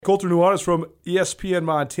Colter Nuanez from ESPN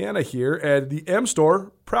Montana here, and the M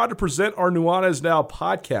Store, proud to present our Nuanez Now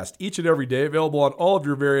podcast each and every day, available on all of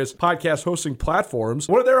your various podcast hosting platforms.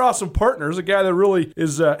 One of their awesome partners, a guy that really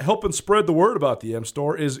is helping spread the word about the M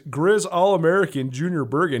Store, is Grizz All-American Junior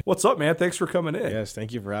Bergen. What's up, man? Thanks for coming in. Yes,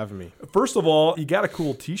 thank you for having me. First of all, you got a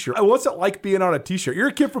cool t-shirt. What's it like being on a t-shirt? You're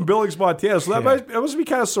a kid from Billings, Montana, so that must be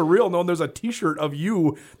kind of surreal knowing there's a t-shirt of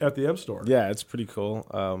you at the M Store. Yeah, it's pretty cool.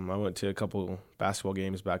 I went to a couple basketball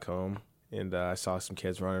games back home, and I saw some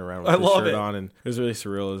kids running around with the shirt on, and it was really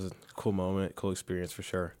surreal. It was a cool moment, cool experience for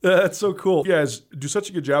sure. That's so cool. You guys do such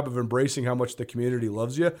a good job of embracing how much the community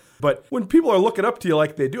loves you. But when people are looking up to you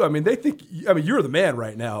like they do, they think, you're the man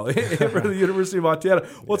right now for the University of Montana.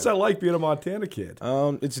 What's that like being a Montana kid?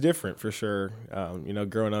 It's different for sure.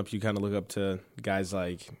 Growing up, you kind of look up to guys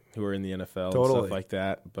like who are in the NFL and stuff like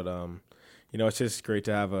that. But, it's just great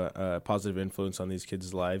to have a positive influence on these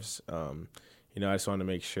kids' lives. I just want to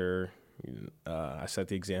make sure I set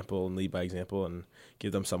the example and lead by example and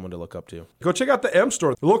give them someone to look up to. Go check out the M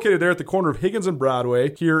Store. They're located there at the corner of Higgins and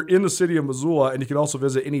Broadway here in the city of Missoula, and you can also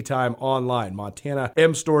visit anytime online,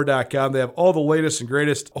 montanamstore.com. They have all the latest and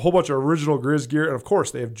greatest, a whole bunch of original Grizz gear, and of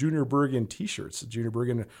course, they have Junior Bergen t-shirts. Junior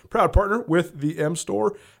Bergen, proud partner with the M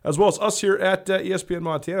Store, as well as us here at ESPN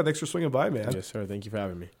Montana. Thanks for swinging by, man. Yes, sir. Thank you for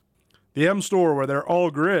having me. The M Store, where they're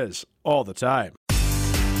all Grizz all the time.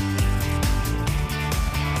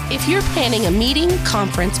 If you're planning a meeting,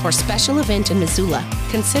 conference, or special event in Missoula,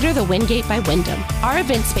 consider the Wingate by Wyndham. Our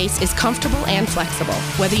event space is comfortable and flexible.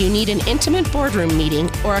 Whether you need an intimate boardroom meeting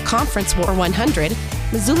or a conference for 100,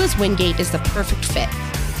 Missoula's Wingate is the perfect fit.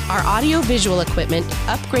 Our audio-visual equipment,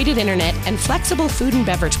 upgraded internet, and flexible food and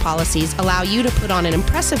beverage policies allow you to put on an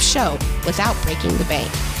impressive show without breaking the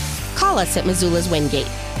bank. Call us at Missoula's Wingate,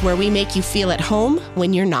 where we make you feel at home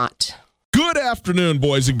when you're not. Good afternoon,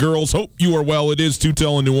 boys and girls. Hope you are well. It is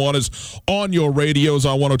Tutel and Nuanez on your radios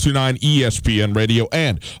on 102.9 ESPN Radio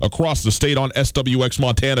and across the state on SWX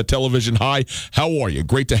Montana Television. Hi, how are you?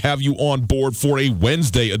 Great to have you on board for a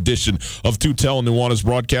Wednesday edition of Tutel and Nuanez,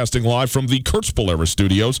 broadcasting live from the Kurtz Polaris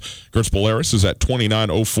studios. Kurtz Polaris is at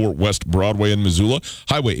 2904 West Broadway in Missoula,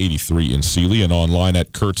 Highway 83 in Sealy, and online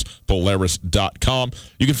at kurtzpolaris.com.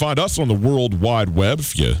 You can find us on the World Wide Web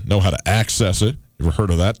if you know how to access it. Ever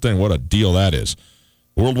heard of that thing? What a deal that is.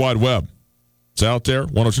 World Wide Web. It's out there,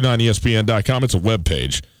 1029ESPN.com. It's a web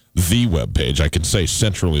page, the web page, I can say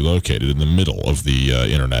centrally located in the middle of the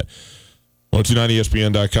internet.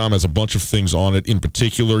 1029ESPN.com has a bunch of things on it. In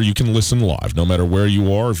particular, you can listen live no matter where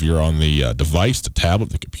you are. If you're on the device, the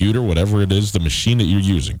tablet, the computer, whatever it is, the machine that you're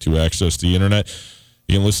using to access the internet,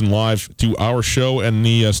 you can listen live to our show and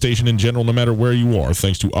the station in general, no matter where you are,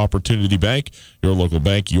 thanks to Opportunity Bank, your local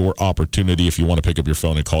bank, your opportunity. If you want to pick up your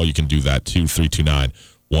phone and call, you can do that too,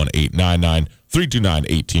 329-1899,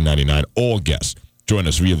 329-1899. All guests join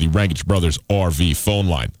us via the Rangich Brothers RV phone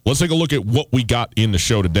line. Let's take a look at what we got in the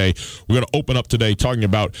show today. We're going to open up today talking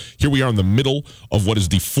about, here we are in the middle of what is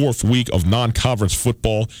the fourth week of non-conference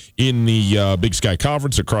football in the Big Sky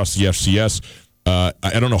Conference across the FCS. I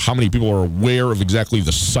don't know how many people are aware of exactly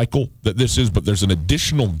the cycle that this is, but there's an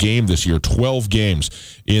additional game this year, 12 games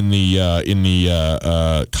in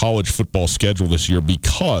the college football schedule this year,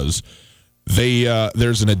 because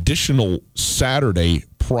there's an additional Saturday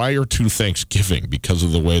prior to Thanksgiving because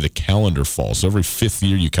of the way the calendar falls. So every fifth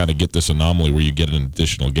year you kind of get this anomaly where you get an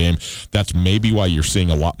additional game. That's maybe why you're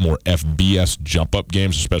seeing a lot more FBS jump-up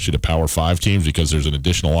games, especially to Power 5 teams, because there's an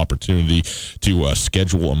additional opportunity to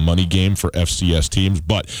schedule a money game for FCS teams.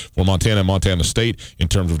 But for Montana and Montana State, in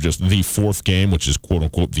terms of just the fourth game, which is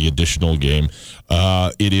quote-unquote the additional game,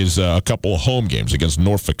 it is a couple of home games against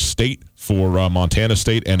Norfolk State for Montana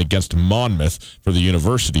State and against Monmouth for the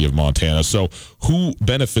University of Montana. So who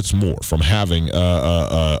benefits more from having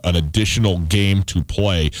an additional game to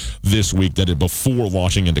play this week than before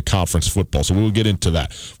launching into conference football? So we will get into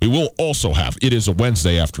that. We will also have, it is a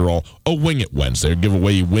Wednesday after all, a Wing It Wednesday. Give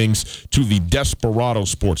away wings to the Desperado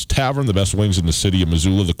Sports Tavern, the best wings in the city of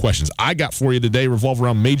Missoula. The questions I got for you today revolve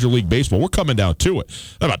around Major League Baseball. We're coming down to it.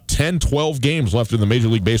 About 10, 12 games left in the Major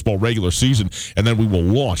League Baseball regular season, and then we will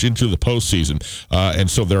launch into the postseason. And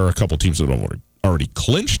so there are a couple teams that have already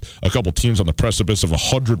clinched, a couple teams on the precipice of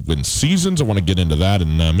 100-win seasons. I want to get into that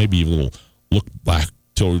and maybe a little look back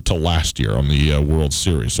to last year on the World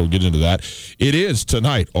Series. So we'll get into that. It is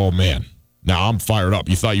tonight. Oh, man. Now I'm fired up.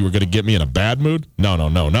 You thought you were going to get me in a bad mood? No.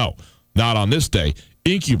 Not on this day.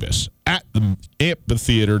 Incubus at the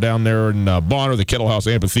amphitheater down there in Bonner, the Kettle House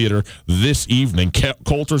Amphitheater this evening.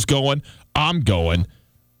 Coulter's going. I'm going.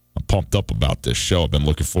 I'm pumped up about this show. I've been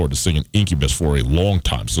looking forward to singing Incubus for a long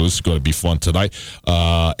time, so this is going to be fun tonight.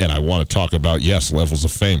 And I want to talk about, yes, levels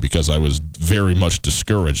of fame, because I was very much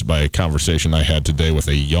discouraged by a conversation I had today with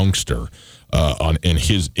a youngster in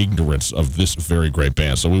his ignorance of this very great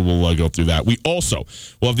band. So we will go through that. We also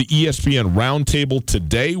will have the ESPN Roundtable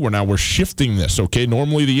today. We're shifting this, okay?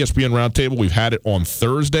 Normally the ESPN Roundtable, we've had it on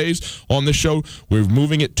Thursdays on this show. We're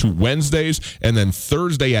moving it to Wednesdays, and then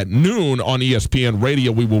Thursday at noon on ESPN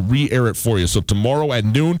Radio, we will re-air it for you. So tomorrow at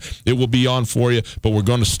noon, it will be on for you, but we're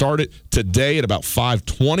going to start it today at about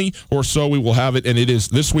 5:20 or so. We will have it, and it is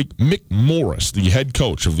this week Mick Morris, the head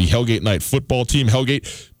coach of the Hellgate Knight football team.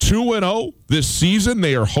 Hellgate 2-0 this season.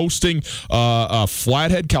 They are hosting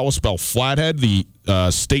Flathead, Kalispell Flathead, the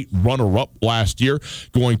state runner-up last year,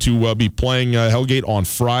 going to be playing Hellgate on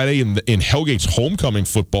Friday in Hellgate's homecoming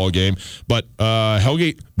football game. But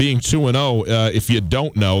Hellgate being 2-0, if you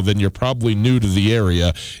don't know, then you're probably new to the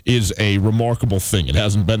area, is a remarkable thing. It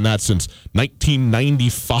hasn't been that since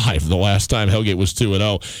 1995, the last time Hellgate was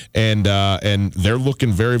 2-0, and they're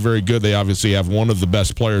looking very, very good. They obviously have one of the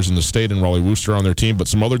best players in the state in Raleigh Wooster on their team, but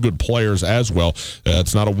some other good players as well.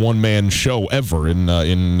 It's not a one-man show ever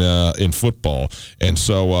in football. And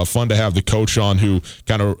so fun to have the coach on who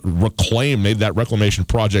kind of made that reclamation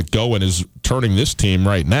project go and is turning this team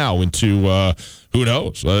right now into, who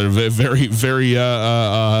knows, very, very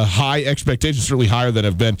high expectations, certainly higher than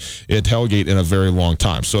have been at Hellgate in a very long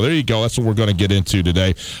time. So there you go. That's what we're going to get into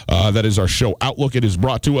today. That is our show outlook. It is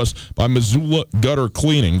brought to us by Missoula Gutter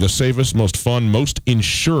Cleaning, the safest, most fun, most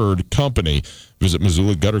insured company. Visit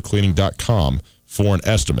MissoulaGutterCleaning.com for an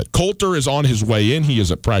estimate. Coulter is on his way in. He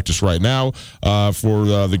is at practice right now for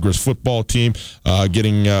the Grizz football team,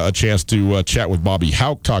 getting a chance to chat with Bobby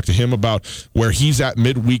Houck, talk to him about where he's at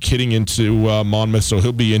midweek hitting into Monmouth, so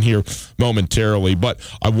he'll be in here momentarily. But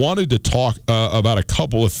I wanted to talk about a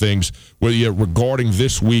couple of things with you regarding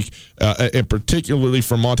this week, and particularly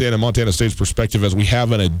from Montana State's perspective, as we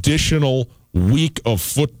have an additional week of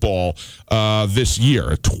football this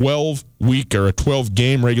year, a 12-week or a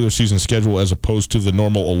 12-game regular season schedule as opposed to the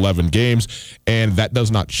normal 11 games, and that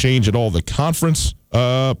does not change at all the conference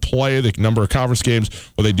play, the number of conference games.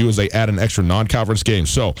 What they do is they add an extra non-conference game.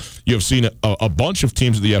 So you have seen a bunch of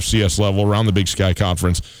teams at the FCS level around the Big Sky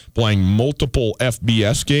Conference playing multiple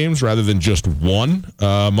FBS games rather than just one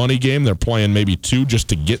money game. They're playing maybe two just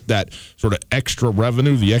to get that sort of extra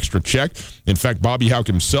revenue, the extra check. In fact, Bobby Houck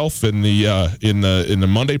himself in the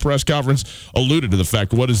Monday press conference alluded to the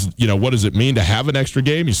fact, what does it mean to have an extra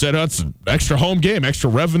game? He said, it's an extra home game, extra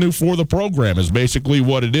revenue for the program is basically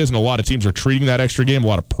what it is. And a lot of teams are treating that extra game, a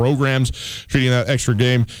lot of programs treating that extra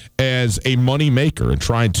game as a money maker and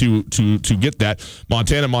trying to get that.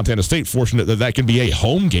 Montana State fortunate that can be a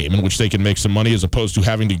home game in which they can make some money as opposed to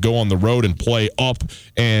having to go on the road and play up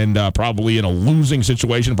and probably in a losing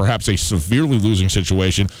situation, perhaps a severely losing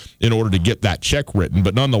situation, in order to get that check written.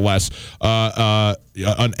 But nonetheless,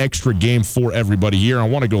 an extra game for everybody here. I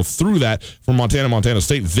want to go through that for Montana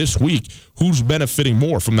State this week. Who's benefiting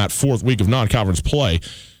more from that fourth week of non-conference play?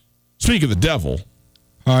 Speak of the devil.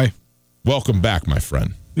 Hi. Welcome back, my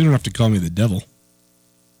friend. You don't have to call me the devil.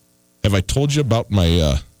 Have I told you about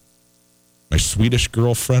my Swedish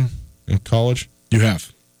girlfriend in college? You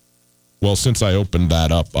have. Well, since I opened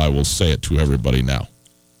that up, I will say it to everybody now.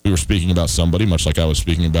 We were speaking about somebody, much like I was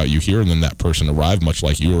speaking about you here, and then that person arrived, much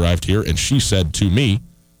like you arrived here, and she said to me,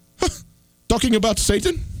 talking about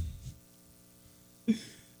Satan?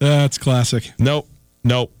 That's classic. No.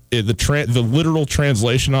 The literal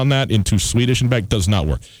translation on that into Swedish and back does not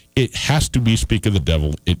work. It has to be speak of the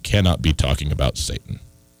devil. It cannot be talking about Satan.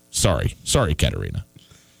 Sorry, Katerina.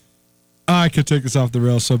 I could take this off the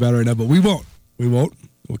rails so bad right now, but we won't. We'll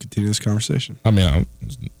continue this conversation. I mean,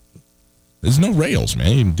 there's no rails,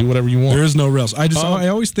 man. You can do whatever you want. There is no rails. I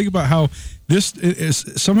always think about how this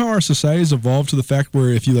is somehow our society has evolved to the fact where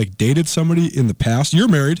if you dated somebody in the past, you're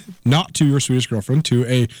married, not to your Swedish girlfriend,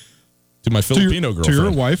 to my Filipino girlfriend. To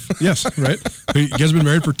your wife. Yes, right. You guys have been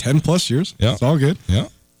married for 10 plus years. Yeah. It's all good. Yeah.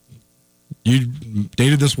 You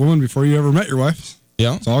dated this woman before you ever met your wife.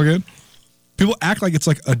 Yeah. It's all good. People act like it's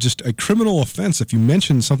just a criminal offense if you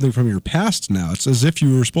mention something from your past now. It's as if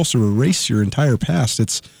you were supposed to erase your entire past.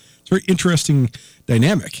 It's a very interesting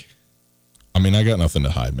dynamic. I mean, I got nothing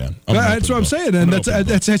to hide, man. That's what I'm saying, and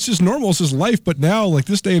that's just normal. It's just life. But now,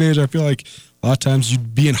 this day and age, I feel like a lot of times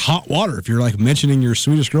you'd be in hot water if you're mentioning your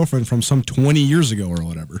Swedish girlfriend from some 20 years ago or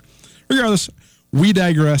whatever. Regardless, we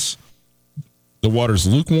digress. The water's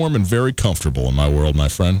lukewarm and very comfortable in my world, my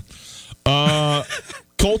friend.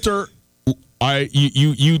 Coulter,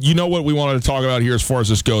 You know what we wanted to talk about here as far as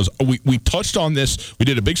this goes. We touched on this. We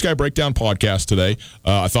did a Big Sky Breakdown podcast today.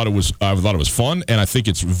 I thought it was fun, and I think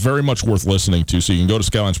it's very much worth listening to. So you can go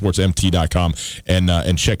to SkylineSportsMT.com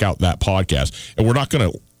and check out that podcast. And we're not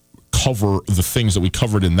going to cover the things that we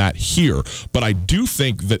covered in that here, but I do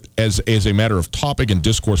think that as a matter of topic and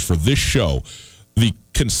discourse for this show, the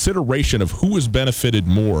consideration of who has benefited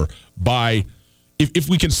more by, if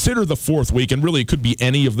we consider the fourth week, and really it could be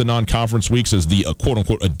any of the non-conference weeks as the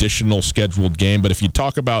quote-unquote additional scheduled game, but if you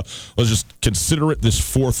talk about, let's just consider it this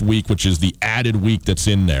fourth week, which is the added week that's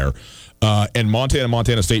in there, and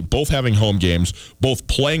Montana State both having home games, both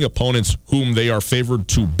playing opponents whom they are favored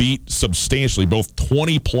to beat substantially, both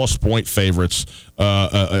 20-plus point favorites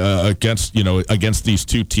against these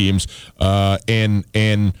two teams,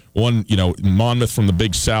 and one, Monmouth from the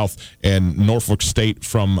Big South and Norfolk State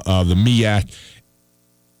from the MEAC.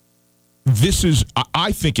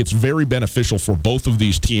 I think it's very beneficial for both of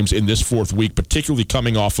these teams in this fourth week, particularly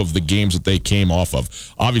coming off of the games that they came off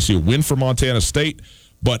of. Obviously, a win for Montana State,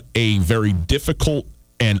 but a very difficult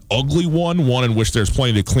and ugly one in which there's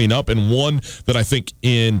plenty to clean up, and one that I think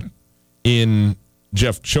in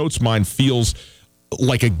Jeff Choate's mind feels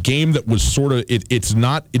like a game that was sort of,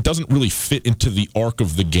 it doesn't really fit into the arc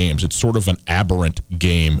of the games. It's sort of an aberrant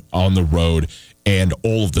game on the road, and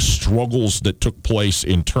all of the struggles that took place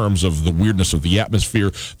in terms of the weirdness of the atmosphere,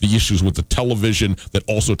 the issues with the television that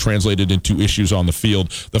also translated into issues on the field,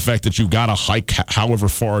 the fact that you got to hike however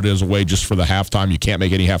far it is away just for the halftime, you can't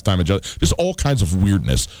make any halftime adjustments, just all kinds of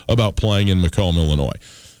weirdness about playing in Macomb, Illinois.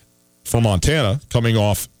 For Montana, coming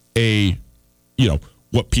off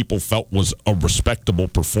what people felt was a respectable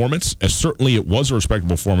performance, as certainly it was a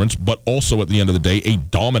respectable performance, but also at the end of the day, a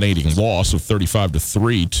dominating loss of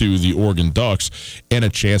 35-3 to the Oregon Ducks, and a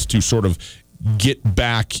chance to sort of get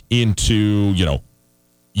back into,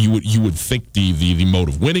 you would think the mode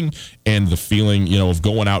of winning and the feeling, of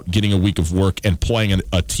going out, getting a week of work and playing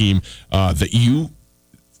a team that you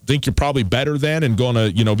think you're probably better than and going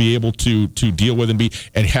to, be able to deal with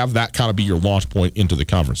and have that kind of be your launch point into the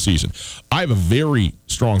conference season. I have a very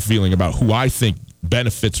strong feeling about who I think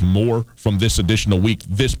benefits more from this additional week,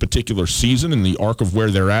 this particular season, and the arc of where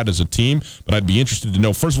they're at as a team. But I'd be interested to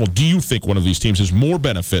know, first of all, do you think one of these teams is more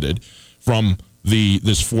benefited from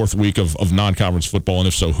this fourth week of non-conference football, and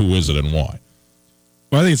if so, who is it and why?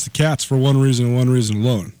 Well, I think it's the Cats for one reason and one reason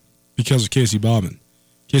alone, because of Casey Bauman.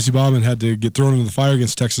 Casey Bauman had to get thrown into the fire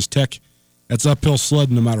against Texas Tech. That's uphill sled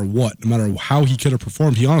no matter what, no matter how he could have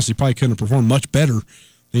performed. He honestly probably couldn't have performed much better than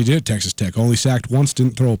he did at Texas Tech. Only sacked once,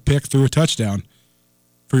 didn't throw a pick, threw a touchdown.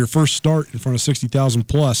 For your first start in front of 60,000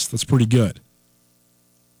 plus, that's pretty good.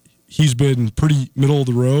 He's been pretty middle of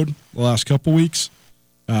the road the last couple weeks.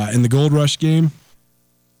 In the Gold Rush game,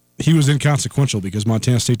 he was inconsequential because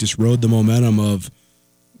Montana State just rode the momentum of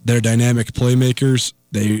their dynamic playmakers.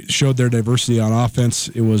 They showed their diversity on offense.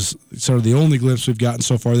 It was sort of the only glimpse we've gotten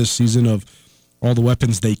so far this season of all the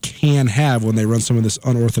weapons they can have when they run some of this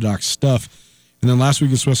unorthodox stuff. And then last week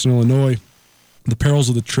against Western Illinois, the perils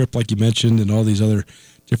of the trip, like you mentioned, and all these other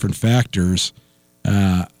different factors.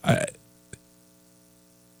 To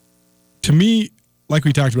me, like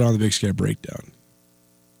we talked about on the Big Sky Breakdown,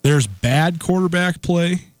 there's bad quarterback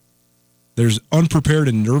play, there's unprepared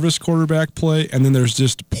and nervous quarterback play, and then there's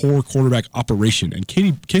just poor quarterback operation. And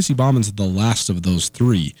Casey Bauman's the last of those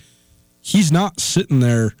three. He's not sitting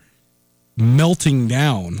there melting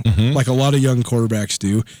down like a lot of young quarterbacks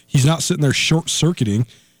do. He's not sitting there short-circuiting.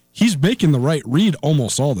 He's making the right read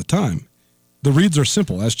almost all the time. The reads are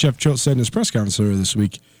simple. As Jeff Choate said in his press conference earlier this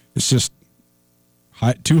week, it's just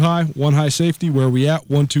too high, one high safety, where are we at?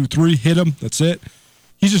 1, 2, 3, hit him, that's it.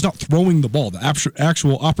 He's just not throwing the ball. The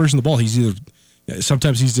actual operation of the ball,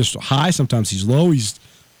 sometimes he's just high, sometimes he's low.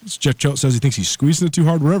 Jeff Choate says he thinks he's squeezing it too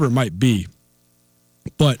hard, whatever it might be.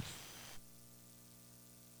 But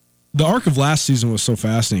the arc of last season was so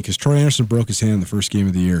fascinating because Troy Anderson broke his hand in the first game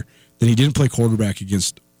of the year. Then he didn't play quarterback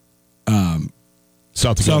against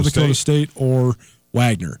South Dakota State or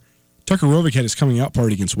Wagner. Tucker Rovig had his coming out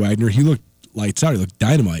party against Wagner. He looked lights out. He looked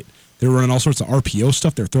dynamite. They were running all sorts of RPO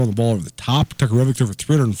stuff. They were throwing the ball over the top. Tucker Rovig threw for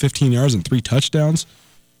 315 yards and 3 touchdowns.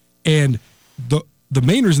 And the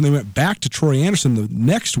main reason they went back to Troy Anderson the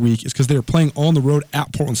next week is because they were playing on the road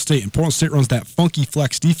at Portland State. And Portland State runs that funky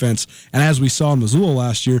flex defense. And as we saw in Missoula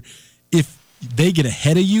last year, if they get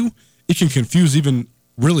ahead of you, it can confuse even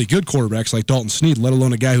really good quarterbacks like Dalton Snead, let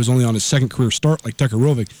alone a guy who's only on his second career start like Tucker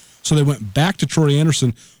Rovig. So they went back to Troy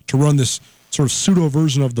Anderson to run this sort of pseudo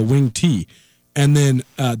version of the wing T. And then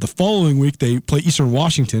the following week, they play Eastern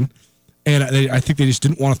Washington. And I think they just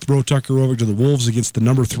didn't want to throw Tucker Rovig to the Wolves against the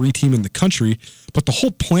number 3 team in the country. But the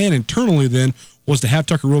whole plan internally then was to have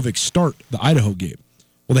Tucker Rovig start the Idaho game.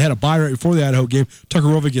 Well, they had a bye right before the Idaho game. Tucker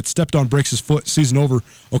Rovig gets stepped on, breaks his foot, season over.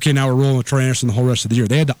 Okay, now we're rolling with Troy Anderson the whole rest of the year.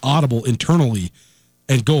 They had to audible internally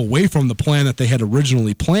and go away from the plan that they had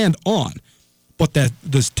originally planned on. But that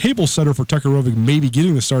this table setter for Tucker Rovig maybe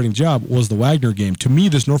getting the starting job was the Wagner game. To me,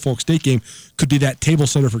 this Norfolk State game could be that table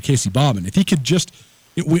setter for Casey Bauman. If he could just,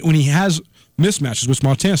 when he has mismatches, which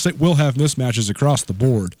Montana State will have mismatches across the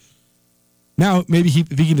board, now maybe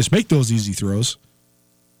if he can just make those easy throws,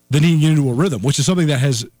 then he can get into a rhythm, which is something that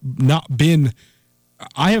has not been,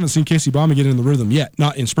 I haven't seen Casey Bauman get in the rhythm yet.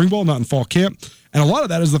 Not in spring ball, not in fall camp. And a lot of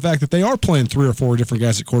that is the fact that they are playing 3 or 4 different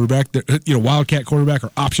guys at quarterback, wildcat quarterback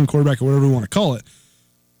or option quarterback or whatever you want to call it.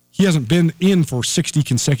 He hasn't been in for 60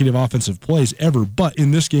 consecutive offensive plays ever, but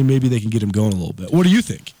in this game, maybe they can get him going a little bit. What do you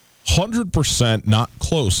think? 100% not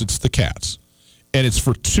close. It's the Cats. And it's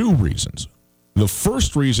for 2 reasons. The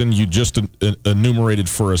first reason you just enumerated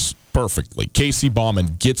for us perfectly. Casey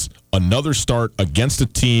Bauman gets another start against a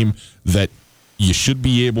team that you should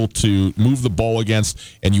be able to move the ball against,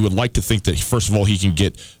 and you would like to think that, first of all, he can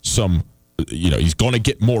get some, he's going to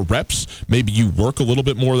get more reps. Maybe you work a little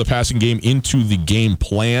bit more of the passing game into the game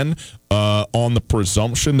plan on the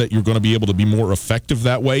presumption that you're going to be able to be more effective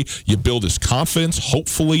that way. You build his confidence,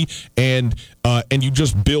 hopefully, and you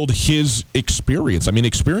just build his experience. I mean,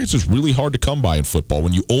 experience is really hard to come by in football.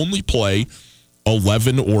 When you only play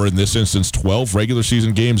 11 or, in this instance, 12 regular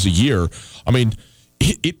season games a year, I mean,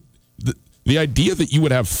 the idea that you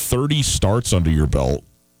would have 30 starts under your belt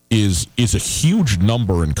is a huge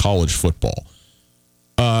number in college football.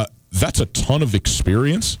 That's a ton of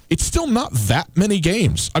experience. It's still not that many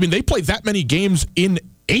games. I mean, they play that many games in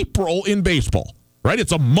April in baseball, right?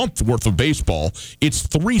 It's a month worth of baseball. It's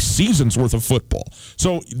 3 seasons worth of football.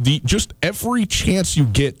 So just every chance you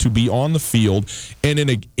get to be on the field and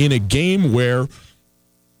in a game where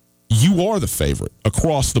you are the favorite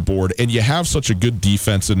across the board, and you have such a good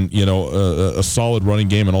defense and a solid running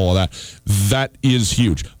game and all of that. That is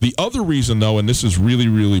huge. The other reason, though, and this is really,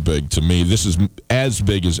 really big to me, this is as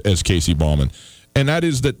big as Casey Bauman, and that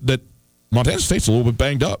is that Montana State's a little bit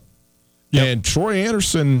banged up. Yep. And Troy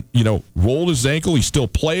Anderson, rolled his ankle. He still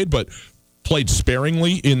played, but played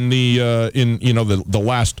sparingly in the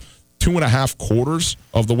last 2.5 quarters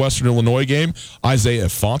of the Western Illinois game. Isaiah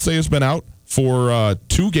Fonte has been out for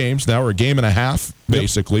 2 games now, or a game and a half,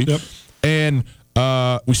 basically. Yep. And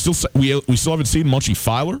we still haven't seen Munchie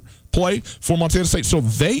Filer play for Montana State. So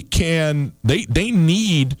they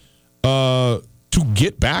need to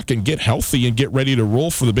get back and get healthy and get ready to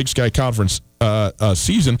roll for the Big Sky Conference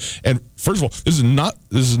season. And first of all, this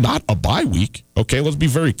is not a bye week. Okay, let's be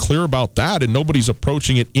very clear about that. And nobody's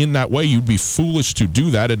approaching it in that way. You'd be foolish to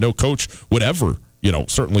do that, and no coach would ever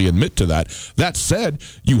certainly admit to that. That said,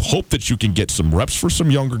 you hope that you can get some reps for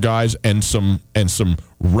some younger guys and some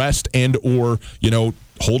rest and or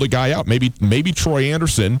hold a guy out. Maybe Troy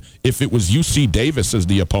Anderson, if it was UC Davis as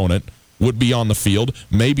the opponent, would be on the field.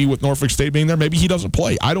 Maybe with Norfolk State being there, maybe he doesn't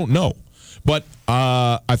play. I don't know, but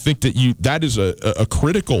I think that is a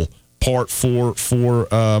critical part for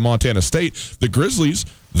Montana State. The Grizzlies,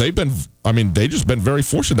 they just been very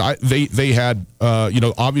fortunate. They had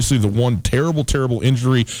obviously the one terrible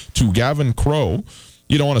injury to Gavin Crow,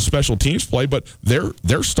 on a special teams play, but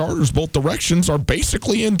their starters both directions are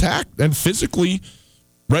basically intact and physically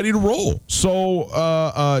ready to roll. So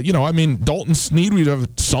Dalton Sneed, we'd have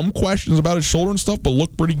some questions about his shoulder and stuff, but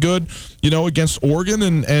looked pretty good, against Oregon,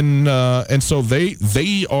 and so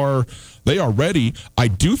they are ready. I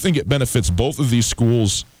do think it benefits both of these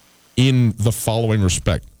schools in the following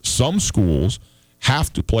respect. Some schools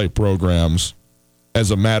have to play programs as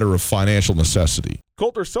a matter of financial necessity.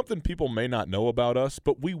 Colt, there's something people may not know about us,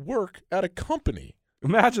 but we work at a company.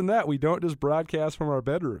 Imagine that. We don't just broadcast from our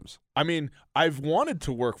bedrooms. I mean, I've wanted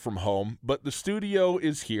to work from home, but the studio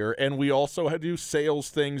is here, and we also do sales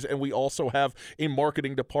things, and we also have a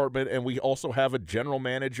marketing department, and we also have a general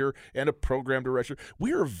manager and a program director.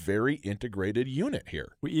 We are a very integrated unit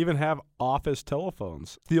here. We even have office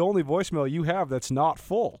telephones. The only voicemail you have that's not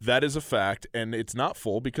full. That is a fact, and it's not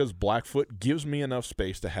full because Blackfoot gives me enough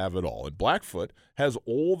space to have it all. And Blackfoot has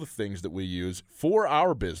all the things that we use for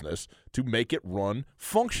our business to make it run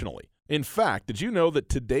functionally. In fact, did you know that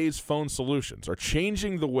today's phone solutions are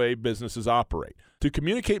changing the way businesses operate? To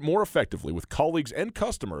communicate more effectively with colleagues and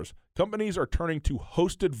customers, companies are turning to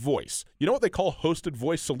hosted voice. You know what they call hosted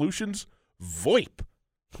voice solutions? VoIP.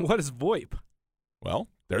 What is VoIP? Well,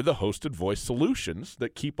 they're the hosted voice solutions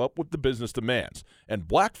that keep up with the business demands. And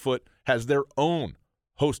Blackfoot has their own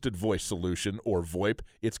hosted voice solution, or VoIP.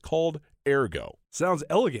 It's called Ergo. Sounds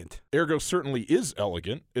elegant. Ergo certainly is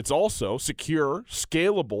elegant. It's also secure,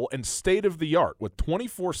 scalable, and state-of-the-art with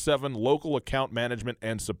 24/7 local account management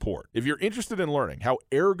and support. If you're interested in learning how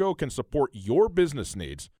Ergo can support your business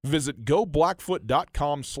needs, visit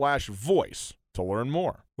goblackfoot.com/voice to learn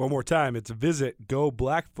more. One more time, it's visit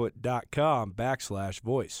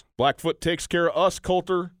goblackfoot.com/voice. Blackfoot takes care of us,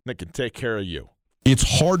 Coulter, and it can take care of you.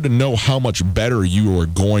 It's hard to know how much better you are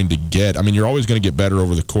going to get. I mean, you're always going to get better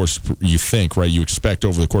over the course, you think, right? You expect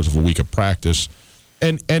over the course of a week of practice.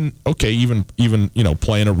 And okay, even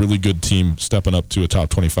playing a really good team, stepping up to a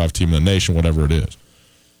top 25 team in the nation, whatever it is.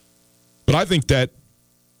 But I think that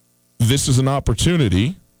this is an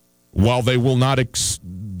opportunity, while they will not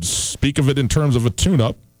speak of it in terms of a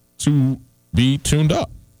tune-up, to be tuned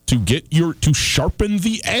up. To sharpen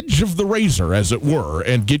the edge of the razor, as it were,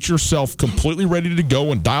 and get yourself completely ready to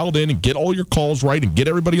go and dialed in and get all your calls right and get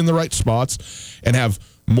everybody in the right spots and have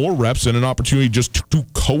more reps and an opportunity just to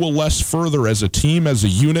coalesce further as a team, as a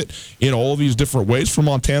unit in all of these different ways. For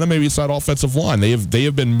Montana, maybe it's that offensive line. They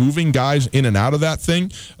have been moving guys in and out of that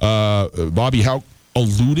thing. Bobby Hauck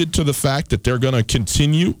alluded to the fact that they're going to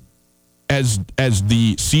continue as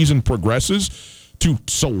the season progresses to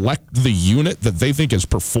select the unit that they think has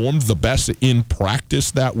performed the best in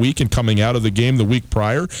practice that week and coming out of the game the week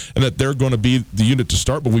prior, and that they're going to be the unit to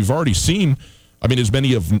start. But we've already seen, as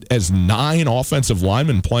many as 9 offensive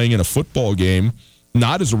linemen playing in a football game,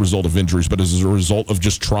 not as a result of injuries, but as a result of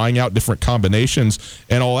just trying out different combinations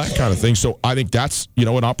and all that kind of thing. So I think that's,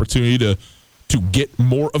 an opportunity to get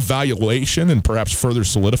more evaluation and perhaps further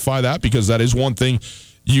solidify that, because that is one thing.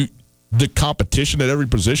 The competition at every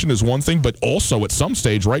position is one thing, but also at some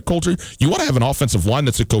stage, right, Coulter, you want to have an offensive line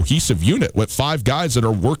that's a cohesive unit with 5 guys that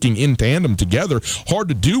are working in tandem together. Hard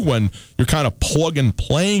to do when you're kind of plug and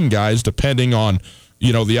playing guys depending on,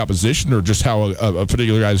 the opposition or just how a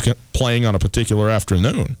particular guy is playing on a particular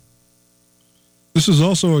afternoon. This is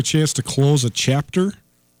also a chance to close a chapter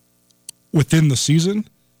within the season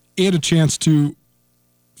and a chance to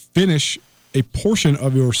finish a portion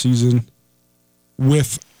of your season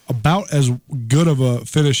with about as good of a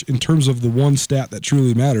finish in terms of the one stat that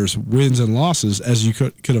truly matters, wins and losses, as you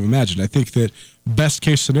could have imagined. I think that best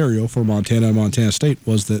case scenario for Montana and Montana State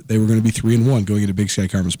was that they were going to be 3-1 going into Big Sky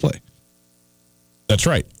Conference play. That's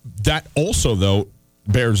right. That also, though,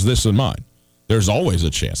 bears this in mind. There's always a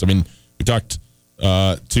chance. We talked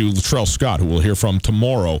to Latrell Scott, who we'll hear from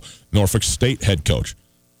tomorrow, Norfolk State head coach.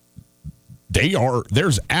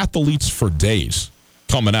 There's athletes for days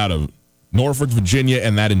coming out of Norfolk, Virginia,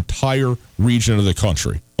 and that entire region of the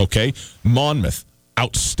country, okay? Monmouth,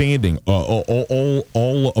 outstanding,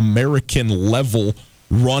 all-American level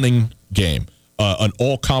running game, an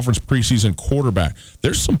all-conference preseason quarterback.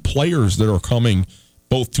 There's some players that are coming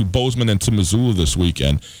both to Bozeman and to Missoula this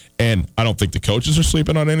weekend, and I don't think the coaches are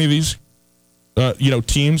sleeping on any of these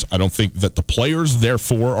teams. I don't think that the players,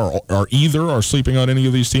 therefore, are sleeping on any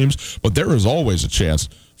of these teams, but there is always a chance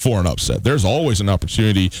for an upset. There's always an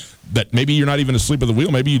opportunity that maybe you're not even asleep at the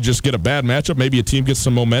wheel. Maybe you just get a bad matchup. Maybe a team gets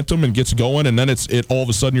some momentum and gets going, and then all of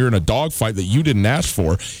a sudden you're in a dogfight that you didn't ask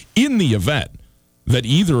for. In the event that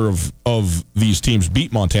either of these teams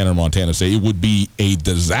beat Montana or Montana State, it would be a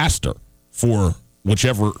disaster for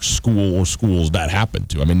whichever school or schools that happened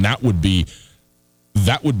to. That would be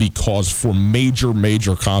cause for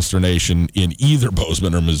major consternation in either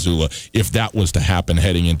Bozeman or Missoula if that was to happen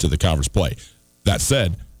heading into the conference play. That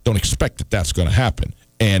said, don't expect that that's going to happen.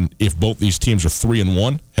 And if both these teams are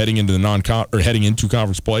 3-1 heading into heading into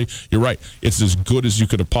conference play, you're right. It's as good as you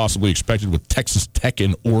could have possibly expected, with Texas Tech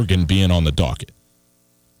and Oregon being on the docket.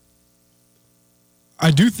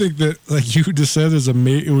 I do think that, like you just said,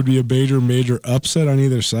 it would be a major upset on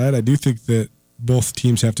either side. I do think that both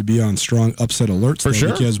teams have to be on strong upset alerts. For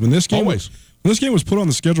sure. Because when this game was put on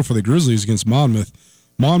the schedule for the Grizzlies against Monmouth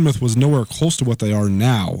was nowhere close to what they are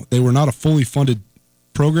now. They were not a fully funded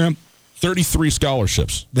program. 33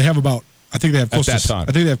 scholarships. They have I think they have close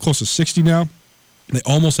to 60 now. They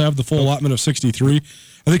almost have the full allotment of 63. I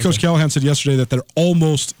think Coach Callahan said yesterday that they're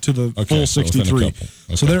almost to the full 63.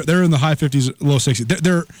 So they're in the high 50s, low 60s.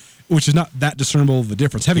 They're which is not that discernible of a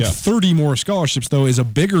difference. Having 30 more scholarships, though, is a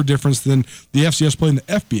bigger difference than the FCS playing the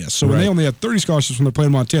FBS. So when they only had 30 scholarships when they're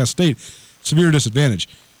playing Montana State, severe disadvantage.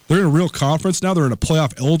 They're in a real conference now. They're in a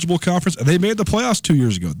playoff-eligible conference, and they made the playoffs 2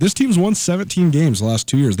 years ago. This team's won 17 games the last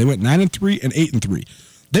 2 years. They went 9-3 and 8-3.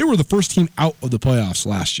 They were the first team out of the playoffs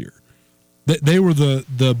last year. They were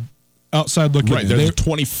the outside looking. Right, they're the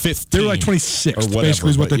 25th They were like 26th, basically,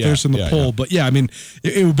 is what they finished in the poll. Yeah. But, yeah,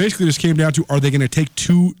 it basically just came down to, are they going to take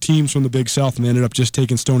 2 teams from the Big South, and they ended up just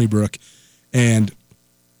taking Stony Brook and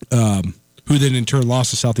who then in turn lost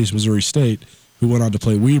to Southeast Missouri State, who went on to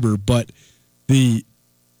play Weber. But the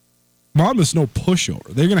Monmouth's no pushover.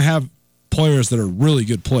 They're going to have players that are really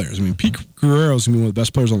good players. I mean, Pete Guerrero is going to be one of the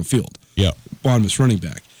best players on the field. Yeah. Monmouth's running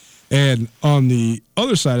back. And on the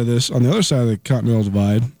other side of this, on the other side of the Continental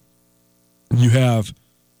Divide, you have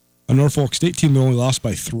a Norfolk State team that only lost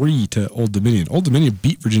by 3 to Old Dominion. Old Dominion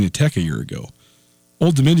beat Virginia Tech a year ago.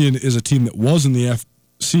 Old Dominion is a team that was in the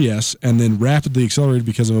FCS and then rapidly accelerated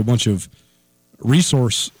because of a bunch of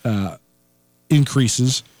resource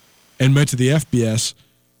increases and went to the FBS.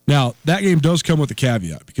 Now, that game does come with a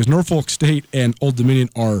caveat because Norfolk State and Old Dominion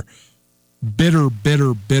are bitter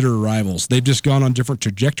rivals. They've just gone on different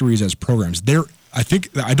trajectories as programs. I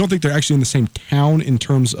don't think they're actually in the same town in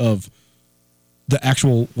terms of the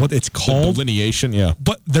actual, what it's called. The delineation, yeah.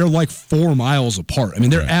 But they're like 4 miles apart. I mean,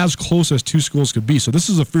 they're as close as two schools could be. So this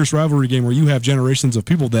is a fierce rivalry game where you have generations of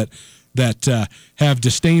people that have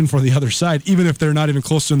disdain for the other side, even if they're not even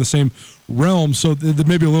close to in the same realm. So there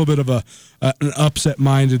may be a little bit of an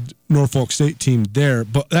upset-minded Norfolk State team there.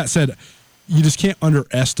 But that said, you just can't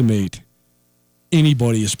underestimate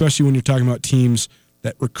anybody, especially when you're talking about teams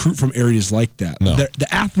that recruit from areas like that. No. The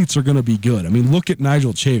athletes are going to be good. I mean, look at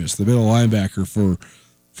Nigel Chavis, the middle linebacker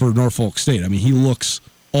for Norfolk State. I mean, he looks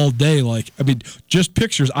all day just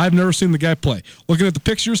pictures. I've never seen the guy play. Looking at the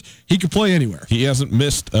pictures, he could play anywhere. He hasn't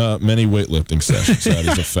missed many weightlifting sessions. That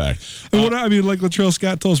is a fact. Like Latrell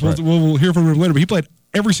Scott told us, we'll hear from him later, but he played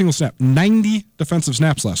every single snap, 90 defensive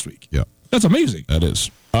snaps last week. Yeah. That's amazing. That is.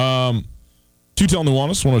 Tutel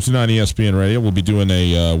Nuanez, 102.9 ESPN Radio. We'll be doing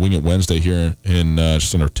a Wing It Wednesday here in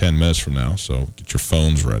just under 10 minutes from now, so get your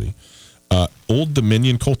phones ready. Old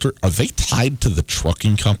Dominion, Coulter, are they tied to the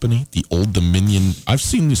trucking company? The Old Dominion, I've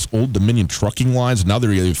seen this Old Dominion trucking lines. Now they're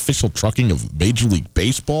the official trucking of Major League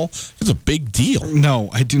Baseball. It's a big deal. No,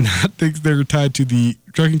 I do not think they're tied to the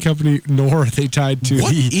trucking company, nor are they tied to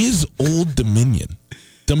What is Old Dominion?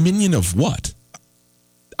 Dominion of what?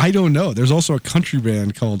 I don't know. There's also a country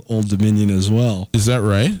band called Old Dominion as well. Is that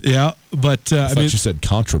right? Yeah, but I thought you said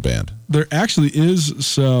contraband. There actually is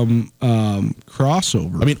some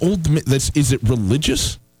crossover. I mean, is it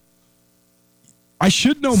religious? I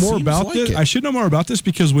should know more about this. I should know more about this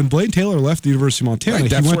because when Blaine Taylor left the University of Montana,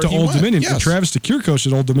 he went to Old Dominion, and Travis DeCure coached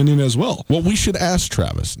at Old Dominion as well. Well, we should ask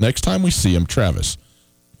Travis next time we see him. Travis,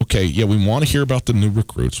 okay, yeah, we want to hear about the new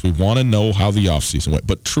recruits. We want to know how the offseason went.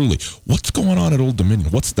 But truly, what's going on at Old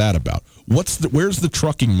Dominion? What's that about? Where's the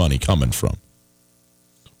trucking money coming from?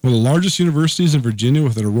 One of the largest universities in Virginia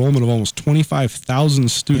with an enrollment of almost 25,000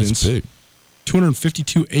 students. That's big.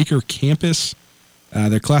 252-acre campus.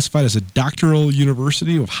 They're classified as a doctoral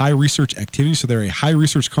university with high research activity, so they're a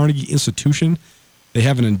high-research Carnegie institution. They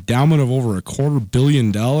have an endowment of over $250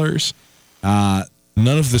 million.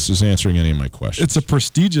 None of this is answering any of my questions. It's a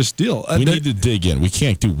prestigious deal. We need to dig in. We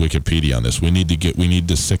can't do Wikipedia on this. We need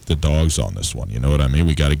to sick the dogs on this one. You know what I mean?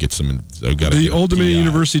 We got to get some. The Old Dominion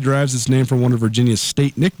University derives its name from one of Virginia's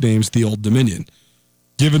state nicknames, the Old Dominion,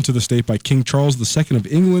 given to the state by King Charles II of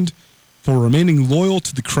England for remaining loyal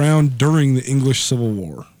to the crown during the English Civil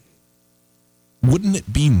War. Wouldn't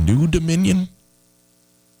it be New Dominion?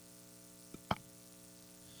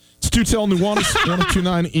 It's Tutel Nuanez,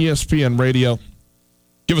 102.9 ESPN Radio.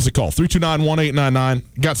 Give us a call, 329-1899.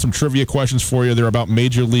 Got some trivia questions for you. They're about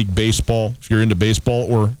Major League Baseball, if you're into baseball,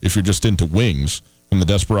 or if you're just into wings from the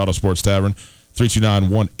Desperado Sports Tavern.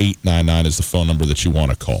 329-1899 is the phone number that you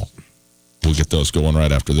want to call. We'll get those going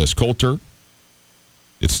right after this. Coulter,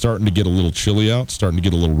 it's starting to get a little chilly out, starting to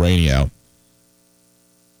get a little rainy out.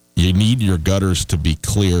 You need your gutters to be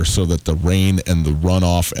clear so that the rain and the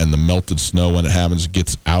runoff and the melted snow, when it happens,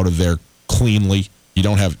 gets out of there cleanly. You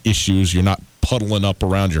don't have issues. You're not puddling up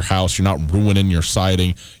around your house. You're not ruining your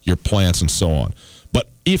siding, your plants, and so on. But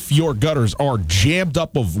if your gutters are jammed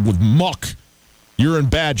up with muck, you're in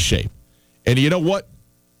bad shape. And you know what?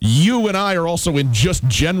 You and I are also in just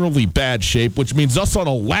generally bad shape, which means us on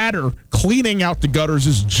a ladder cleaning out the gutters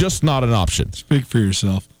is just not an option. Speak for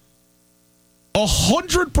yourself.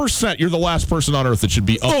 100%, you're the last person on earth that should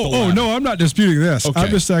be up the ladder. Oh, no, I'm not disputing this. Okay. I'm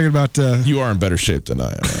just talking about... You are in better shape than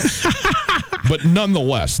I am. But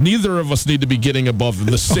nonetheless, neither of us need to be getting above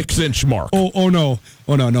the 6-inch mark. Oh, no.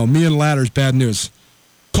 Me and ladders, bad news.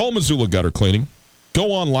 Call Missoula Gutter Cleaning.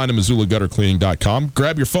 Go online to MissoulaGutterCleaning.com.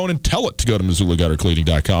 Grab your phone and tell it to go to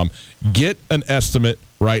MissoulaGutterCleaning.com. Get an estimate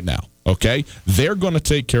right now, okay? They're going to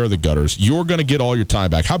take care of the gutters. You're going to get all your time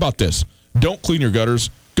back. How about this? Don't clean your gutters.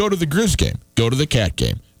 Go to the Grizz game. Go to the Cat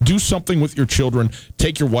game. do something with your children,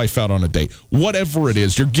 take your wife out on a date. Whatever it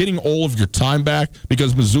is, you're getting all of your time back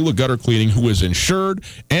because Missoula Gutter Cleaning, who is insured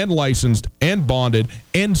and licensed and bonded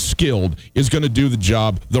and skilled, is going to do the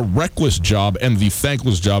job, the reckless job and the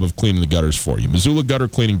thankless job of cleaning the gutters for you.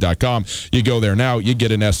 MissoulaGutterCleaning.com. You go there now, you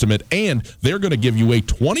get an estimate, and they're going to give you a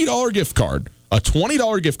 $20 gift card,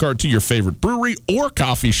 to your favorite brewery or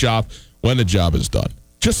coffee shop when the job is done.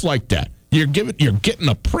 Just like that. You're getting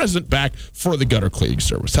a present back for the gutter cleaning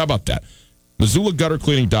service. How about that?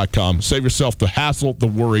 MissoulaGutterCleaning.com. Save yourself the hassle, the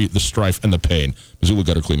worry, the strife, and the pain.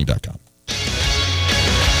 MissoulaGutterCleaning.com.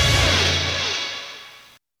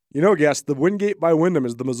 You know, guests, the Wingate by Wyndham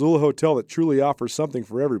is the Missoula hotel that truly offers something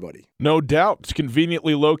for everybody. No doubt. It's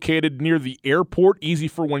conveniently located near the airport, easy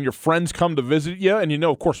for when your friends come to visit you. And you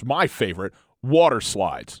know, of course, my favorite, water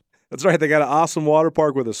slides. That's right. They got an awesome water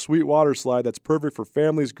park with a sweet water slide that's perfect for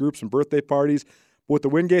families, groups, and birthday parties. But with the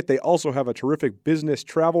Wingate, they also have a terrific business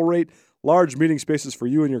travel rate, large meeting spaces for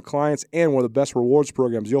you and your clients, and one of the best rewards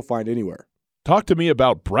programs you'll find anywhere. Talk to me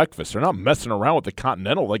about breakfast. They're not messing around with the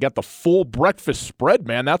Continental. They got the full breakfast spread,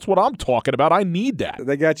 man. That's what I'm talking about. I need that.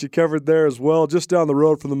 They got you covered there as well. Just down the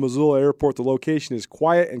road from the Missoula Airport, the location is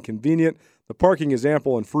quiet and convenient. The parking is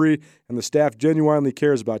ample and free, and the staff genuinely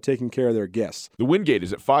cares about taking care of their guests. The Wingate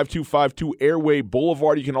is at 5252 Airway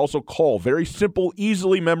Boulevard. You can also call. Very simple,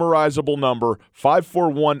 easily memorizable number,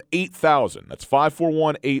 541-8000. That's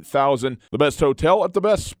 541-8000. The best hotel at the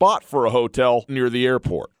best spot for a hotel near the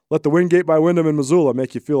airport. Let the Wingate by Wyndham in Missoula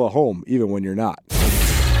make you feel at home, even when you're not.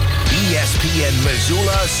 ESPN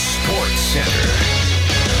Missoula Sports Center.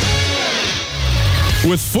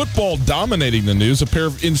 With football dominating the news, a pair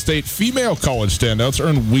of in-state female college standouts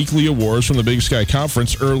earned weekly awards from the Big Sky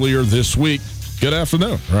Conference earlier this week. Good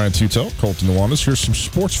afternoon. Ryan Tutel, Colton Nuanez. Here's some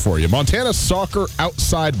sports for you. Montana soccer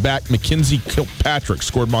outside back Mackenzie Kilpatrick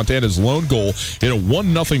scored Montana's lone goal in a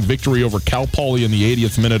 1-0 victory over Cal Poly in the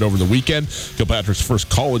 80th minute over the weekend. Kilpatrick's first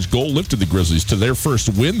college goal lifted the Grizzlies to their first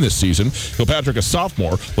win this season. Kilpatrick, a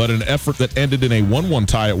sophomore, led an effort that ended in a 1-1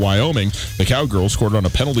 tie at Wyoming. The Cowgirls scored on a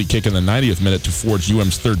penalty kick in the 90th minute to forge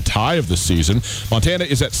UM's third tie of the season. Montana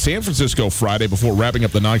is at San Francisco Friday before wrapping up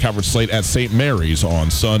the non-conference slate at St. Mary's on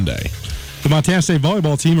Sunday. The Montana State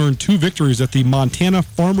volleyball team earned 2 victories at the Montana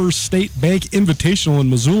Farmers State Bank Invitational in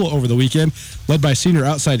Missoula over the weekend, led by senior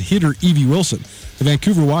outside hitter Evie Wilson. The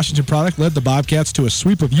Vancouver Washington product led the Bobcats to a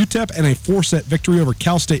sweep of UTEP and a 4-set victory over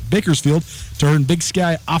Cal State Bakersfield to earn Big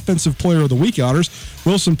Sky Offensive Player of the Week honors.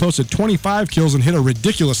 Wilson posted 25 kills and hit a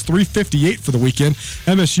ridiculous .358 for the weekend.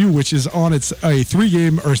 MSU, which is on its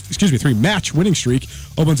 3-match winning streak,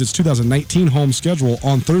 opens its 2019 home schedule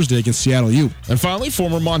on Thursday against Seattle U. And finally,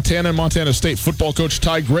 former Montana and Montana State football coach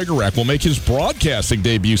Ty Gregorak will make his broadcasting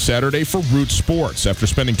debut Saturday for Root Sports. After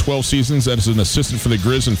spending 12 seasons as an assistant for the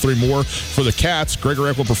Grizz and 3 more for the Cats,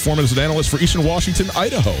 Gregorak will perform as an analyst for Eastern Washington,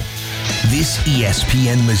 Idaho. This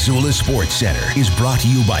ESPN Missoula Sports Center is brought to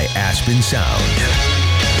you by Aspen Sound.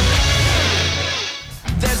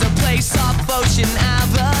 There's a place off Ocean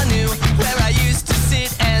Avenue where I used to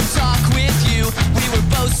sit and talk with you. We were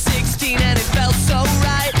both 16 and it felt so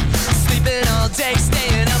right. Sleeping all day,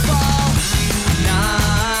 staying up all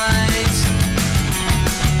night.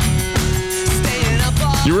 Staying up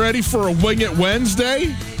all You ready for a Wing It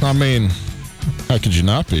Wednesday? I mean, how could you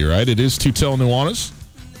not be, right? It is Tutel Nuanez,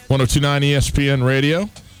 102.9 ESPN Radio.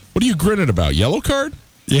 What are you grinning about? Yellow card?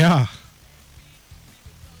 Yeah.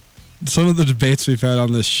 Some of the debates we've had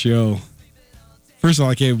on this show. First of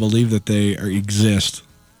all, I can't believe that they exist.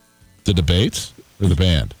 The debates or the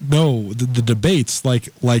band? No, the debates.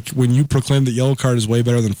 Like when you proclaim that Yellow Card is way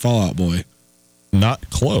better than Fall Out Boy. Not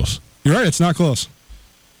close. You're right. It's not close.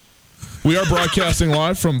 We are broadcasting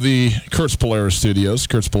live from the Kurtz Polaris studios.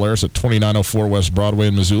 Kurtz Polaris at 2904 West Broadway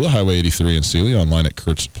in Missoula, Highway 83 in Sealy, online at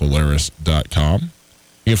kurtzpolaris.com.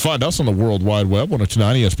 You can find us on the World Wide Web,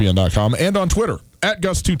 1029ESPN.com, and on Twitter, at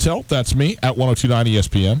Gus Tutel, that's me, at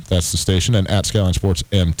 1029ESPN, that's the station, and at Skyline Sports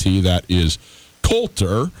MT, that is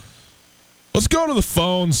Coulter. Let's go to the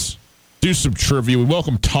phones, do some trivia. We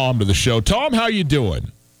welcome Tom to the show. Tom, how you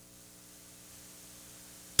doing?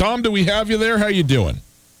 Tom, do we have you there? How you doing?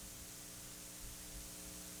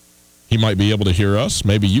 He might be able to hear us.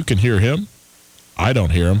 Maybe you can hear him. I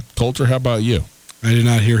don't hear him. Coulter, how about you? I did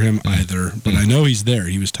not hear him either, but I know he's there.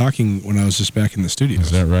 He was talking when I was just back in the studio.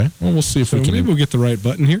 Is that right? Well, we'll see if we can. Maybe we'll get the right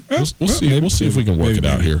button here. We'll see. We'll see if we can work it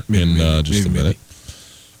out here in just a minute.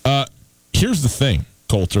 Here's the thing,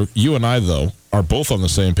 Coulter. You and I, though, are both on the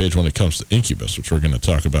same page when it comes to Incubus, which we're going to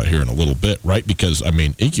talk about here in a little bit, right? Because, I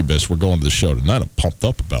mean, Incubus, we're going to the show tonight. I'm pumped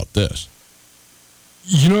up about this.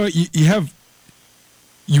 You know, you have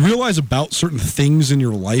you realize about certain things in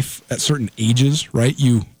your life at certain ages, right?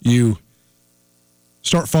 You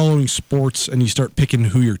start following sports and you start picking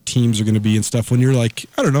who your teams are going to be and stuff when you're like,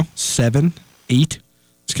 I don't know, 7, 8.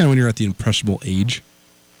 It's kind of when you're at the impressionable age.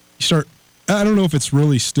 You start, I don't know if it's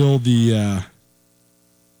really still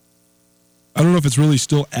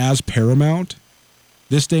as paramount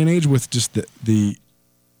this day and age with just the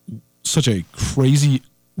such a crazy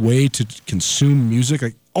way to consume music.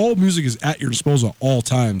 Like, all music is at your disposal at all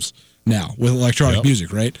times now with electronic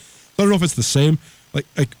music, right? So I don't know if it's the same. Like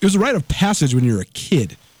it was a rite of passage when you were a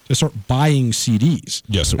kid to start buying CDs.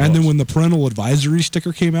 Yes, it was. And then when the parental advisory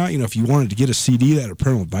sticker came out, if you wanted to get a CD that had a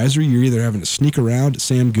parental advisory, you're either having to sneak around at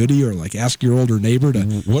Sam Goody or like ask your older neighbor to.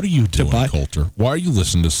 What are you doing, Coulter? Why are you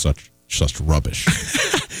listening to such rubbish?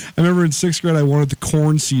 I remember in 6th grade, I wanted the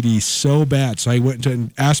Korn CD so bad, so I went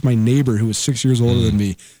and asked my neighbor, who was 6 years older than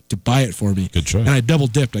me, to buy it for me. Good choice. And I double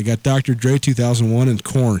dipped. I got Dr. Dre 2001 and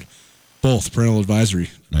Korn, both parental advisory,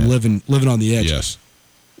 living on the edge. Yes.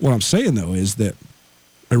 What I'm saying though is that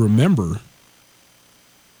I remember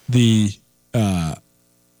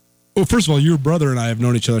first of all, your brother and I have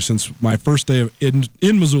known each other since my first day in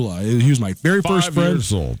Missoula. He was my very first friend. 5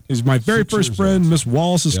 years old. He's my very first friend. Miss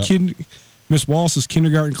Wallace's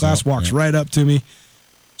kindergarten class walks right up to me.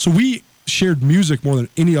 So we shared music more than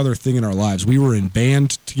any other thing in our lives. We were in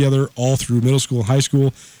band together all through middle school and high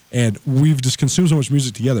school, and we've just consumed so much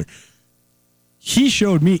music together. He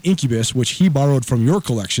showed me Incubus, which he borrowed from your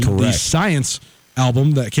collection, the Science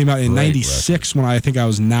album that came out in 96 when I think I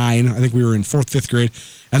was 9. I think we were in 4th, 5th grade.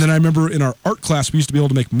 And then I remember in our art class, we used to be able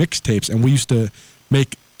to make mixtapes, and we used to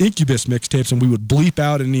make Incubus mixtapes, and we would bleep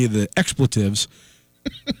out any of the expletives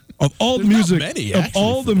of all the music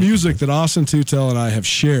that Austin Tutel and I have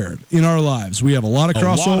shared in our lives. We have a lot of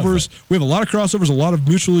crossovers. We have a lot of crossovers, a lot of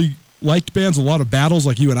mutually liked bands, a lot of battles,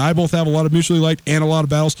 like you and I both have a lot of mutually liked and a lot of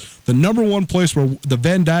battles. The number one place where the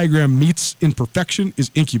Venn diagram meets in perfection is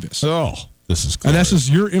Incubus. Oh, this is glorious. And this is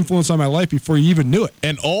your influence on my life before you even knew it.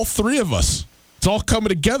 And all 3 of us. It's all coming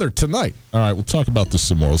together tonight. All right, we'll talk about this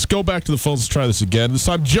some more. Let's go back to the phones. Let's try this again. This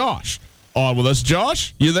time, Josh on with us.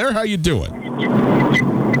 Josh, you there? How you doing?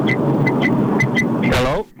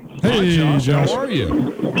 Hello? Hey, hi, Josh. How are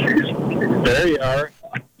you? There you are.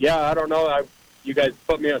 Yeah, I don't know. You guys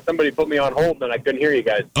somebody put me on hold, and I couldn't hear you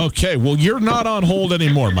guys. Okay, well, you're not on hold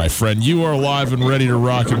anymore, my friend. You are live and ready to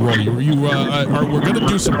rock and roll. We're going to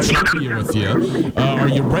do some trivia with you. Are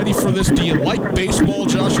you ready for this? Do you like baseball,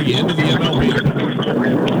 Josh? Are you into the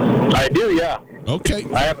MLB? I do, yeah. Okay.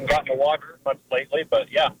 I haven't gotten to watch it much lately,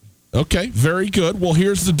 but yeah. Okay, very good. Well,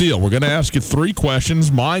 here's the deal. We're going to ask you 3 questions.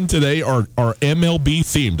 Mine today are MLB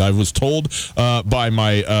themed. I was told by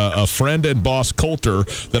my a friend and boss, Coulter,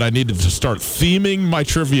 that I needed to start theming my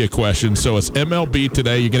trivia questions. So it's MLB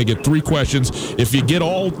today. You're going to get 3 questions. If you get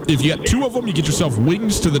 2 of them, you get yourself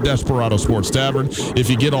wings to the Desperado Sports Tavern. If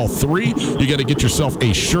you get all 3, you got to get yourself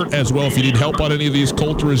a shirt as well. If you need help on any of these,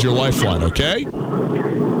 Coulter is your lifeline, okay?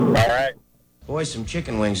 All right. Boy, some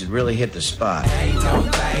chicken wings would really hit the spot.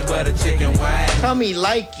 Tummy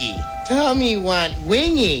likey. Tummy want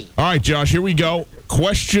wingy. All right, Josh, here we go.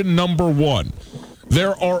 Question number 1.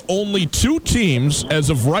 There are only 2 teams as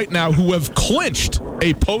of right now who have clinched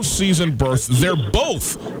a postseason berth. They're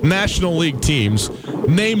both National League teams.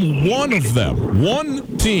 Name one of them.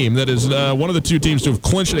 One team that is one of the 2 teams to have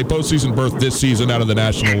clinched a postseason berth this season out of the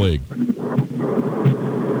National League.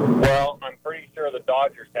 Well, I'm pretty sure the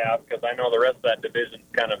Dodgers have, because I know the rest of that division's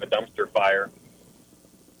kind of a dumpster fire.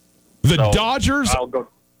 The Dodgers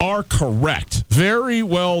are correct. Very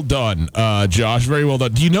well done, Josh. Very well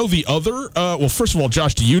done. Do you know the other? Well, first of all,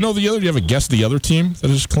 Josh, do you know the other? Do you have a guess the other team that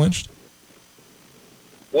has clinched?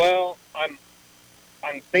 Well,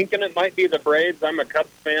 I'm thinking it might be the Braves. I'm a Cubs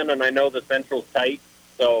fan, and I know the Central's tight,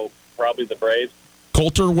 so probably the Braves.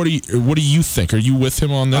 Coulter, what do you think? Are you with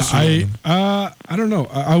him on this? I don't know.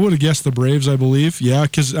 I would have guessed the Braves, I believe. Yeah,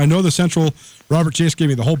 because I know the Central. Robert Chase gave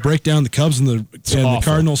me the whole breakdown. The Cubs and the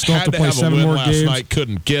Cardinals still have to play 7 more games. Last night,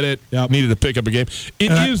 couldn't get it. Yep. Needed to pick up a game.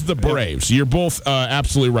 It is the Braves. You're both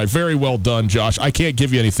absolutely right. Very well done, Josh. I can't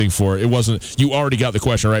give you anything for it. It wasn't. You already got the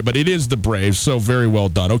question right, but it is the Braves. So very well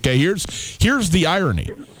done. Okay, here's the irony.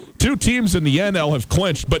 2 teams in the NL have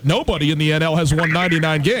clinched, but nobody in the NL has won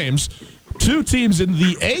 99 games. 2 teams in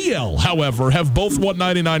the AL, however, have both won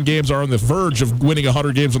 99 games, are on the verge of winning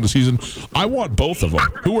 100 games on the season. I want both of them.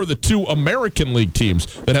 Who are the 2 American League teams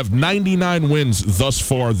that have 99 wins thus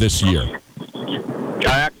far this year? I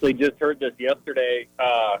actually just heard this yesterday.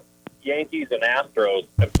 Yankees and Astros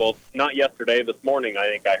have both, not yesterday, this morning I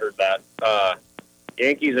think I heard that.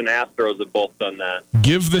 Yankees and Astros have both done that.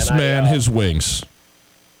 Give this man his wings.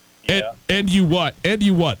 Yeah. And you what?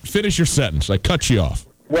 Finish your sentence. I cut you off.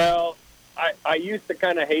 Well, I used to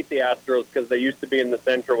kind of hate the Astros because they used to be in the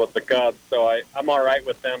Central with the Cubs, so I'm all right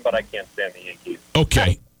with them, but I can't stand the Yankees.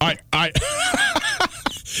 Okay. I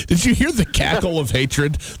Did you hear the cackle of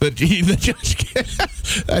hatred that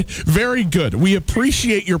very good. We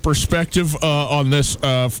appreciate your perspective on this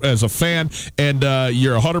as a fan, and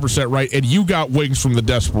you're 100% right. And you got wings from the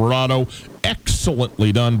Desperado.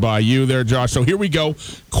 Excellently done by you there, Josh. So here we go.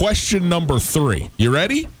 Question number 3. You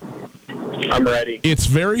ready? I'm ready. It's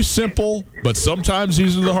very simple, but sometimes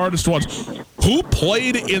these are the hardest ones. Who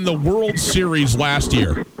played in the World Series last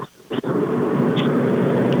year?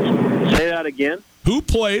 Say that again. Who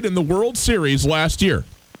played in the World Series last year?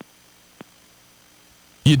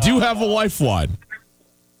 You do have a lifeline.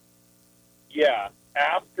 Yeah.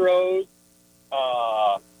 Astros.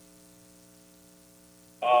 Oh,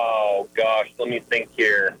 gosh. Let me think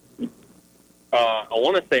here. I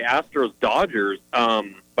want to say Astros Dodgers,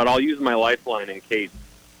 but I'll use my lifeline in case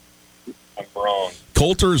I'm wrong.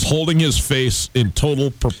 Coulter is holding his face in total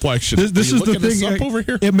perplexion. This is the thing. Up over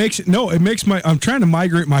here? It makes my. I'm trying to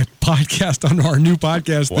migrate my podcast onto our new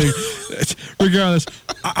podcast thing. Regardless,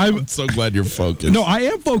 I'm so glad you're focused. No, I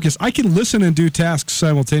am focused. I can listen and do tasks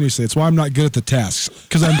simultaneously. It's why I'm not good at the tasks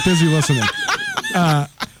because I'm busy listening.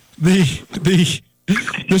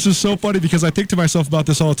 This is so funny because I think to myself about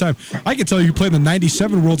this all the time. I can tell you played the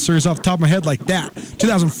 97 World Series off the top of my head like that.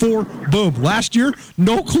 2004, boom. Last year,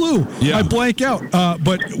 no clue. Yeah. I blank out.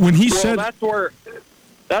 But when he said... that's where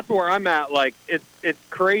I'm at. Like, it's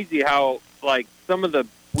crazy how, like, some of the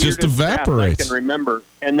just evaporates. I can remember,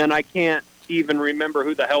 and then I can't even remember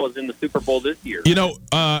who the hell was in the Super Bowl this year. You know,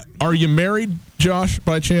 are you married, Josh,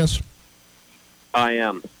 by chance? I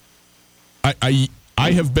am.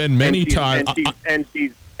 I have been many times, and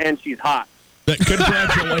she's hot.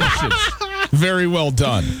 Congratulations, very well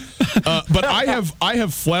done. But I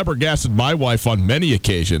have flabbergasted my wife on many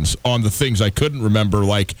occasions on the things I couldn't remember,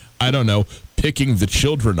 like I don't know, picking the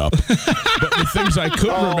children up. But the things I could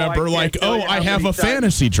remember, I have a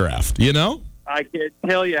fantasy draft. You know, I can't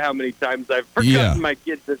tell you how many times I've forgotten my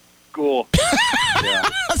kids at school. Yeah.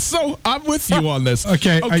 So I'm with you on this.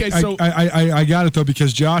 Okay. So I got it though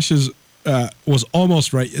because Josh was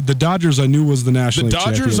almost right. The Dodgers, I knew, was the National League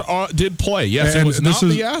champion. The Dodgers did play. Yes, and it was not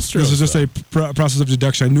the Astros. This is just a process of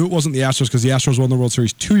deduction. I knew it wasn't the Astros because the Astros won the World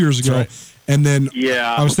Series 2 years ago. Right. And then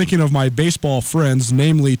I was thinking of my baseball friends,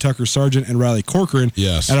 namely Tucker Sargent and Riley Corcoran.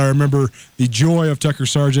 Yes. And I remember the joy of Tucker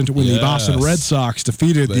Sargent when the Boston Red Sox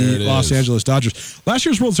defeated the Los Angeles Dodgers. Last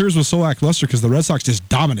year's World Series was so lackluster because the Red Sox just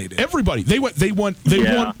dominated. Everybody. They won.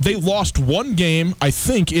 They lost one game, I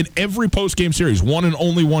think, in every post-game series. One and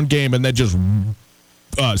only one game, and then just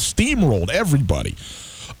steamrolled everybody.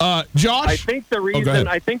 Josh, I think the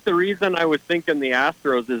reason I was thinking the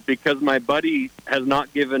Astros is because my buddy has not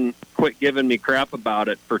quit giving me crap about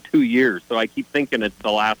it for 2 years, so I keep thinking it's the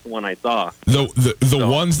last one I saw. The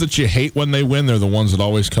ones that you hate when they win, they're the ones that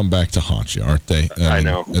always come back to haunt you, aren't they? I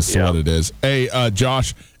know. That's what it is. Hey,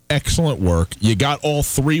 Josh, excellent work. You got all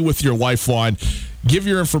 3 with your lifeline. Give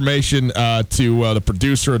your information to the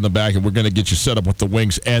producer in the back, and we're going to get you set up with the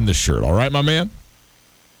wings and the shirt. All right, my man?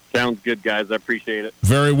 Sounds good, guys. I appreciate it.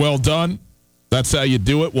 Very well done. That's how you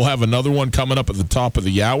do it. We'll have another one coming up at the top of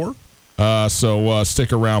the hour. So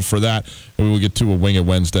stick around for that, and we will get to a Wing It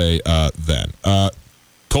Wednesday then.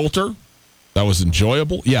 Coulter, that was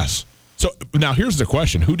enjoyable. Yes. So now here's the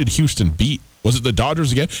question. Who did Houston beat? Was it the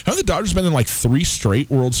Dodgers again? Haven't the Dodgers been in like 3 straight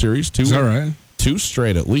World Series? 2? Is that right? 2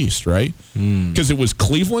 straight at least, right? Because it was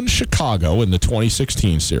Cleveland, Chicago in the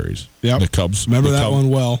 2016 series. Yep. The Cubs. Remember that one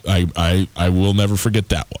well. I will never forget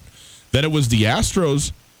that one. Then it was the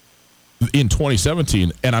Astros in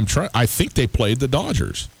 2017, and I think they played the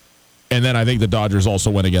Dodgers. And then I think the Dodgers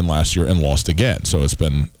also went again last year and lost again. So it's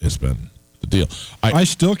been the deal. I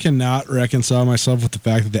still cannot reconcile myself with the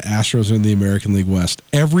fact that the Astros are in the American League West.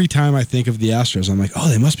 Every time I think of the Astros, I'm like, oh,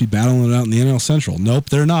 they must be battling it out in the NL Central. Nope,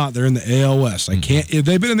 they're not. They're in the AL West. I can't.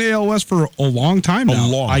 They've been in the AL West for a long time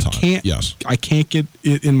now. I can't get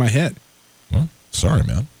it in my head. Well, sorry,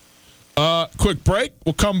 man. Quick break.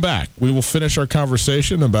 We'll come back. We will finish our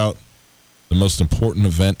conversation about the most important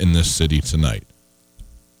event in this city tonight.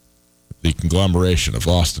 The conglomeration of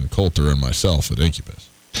Austin Coulter and myself at Incubus.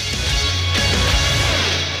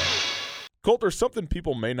 Coulter, something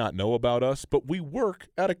people may not know about us, but we work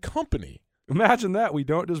at a company. Imagine that. We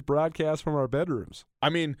don't just broadcast from our bedrooms. I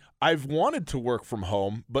mean, I've wanted to work from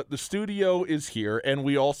home, but the studio is here, and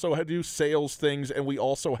we also do sales things, and we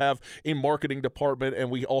also have a marketing department, and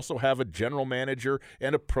we also have a general manager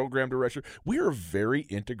and a program director. We are a very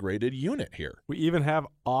integrated unit here. We even have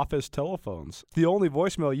office telephones. The only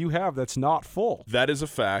voicemail you have that's not full. That is a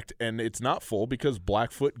fact, and it's not full because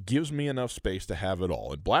Blackfoot gives me enough space to have it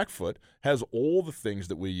all. And Blackfoot has all the things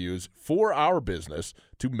that we use for our business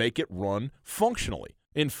to make it run functionally.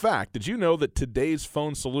 In fact, did you know that today's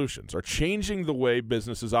phone solutions are changing the way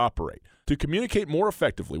businesses operate? To communicate more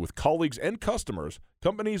effectively with colleagues and customers,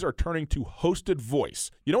 companies are turning to hosted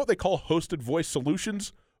voice. You know what they call hosted voice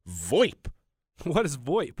solutions? VoIP. What is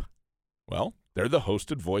VoIP? Well, they're the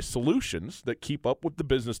hosted voice solutions that keep up with the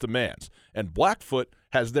business demands. And Blackfoot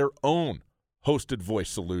has their own hosted voice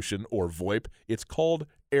solution, or VoIP. It's called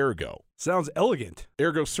Ergo. Sounds elegant.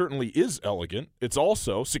 Ergo certainly is elegant. It's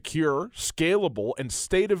also secure, scalable, and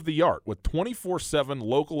state-of-the-art with 24/7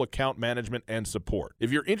 local account management and support.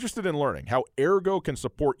 If you're interested in learning how Ergo can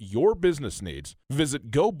support your business needs,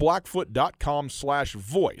 visit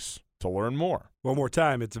goblackfoot.com/voice to learn more. One more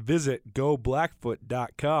time, it's visit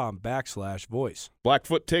goblackfoot.com/voice.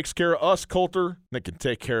 Blackfoot takes care of us, Coulter, and it can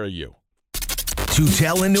take care of you.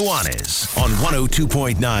 Tutel and Nuanez on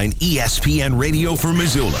 102.9 ESPN Radio for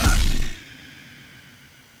Missoula.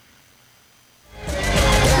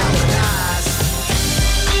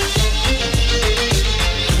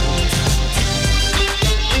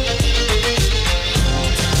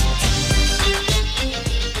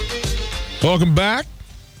 Welcome back.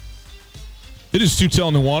 It is Tutel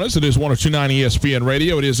and Nuanez. It is 102.9 ESPN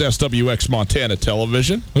Radio. It is SWX Montana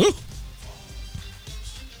Television. Ooh.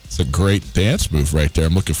 It's a great dance move right there.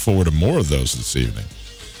 I'm looking forward to more of those this evening.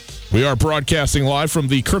 We are broadcasting live from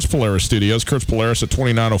the Kurtz Polaris studios. Kurtz Polaris at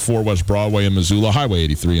 2904 West Broadway in Missoula, Highway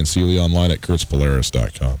 83 in Sealy, online at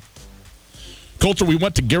kurtzpolaris.com. Coulter, we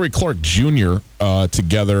went to Gary Clark Jr.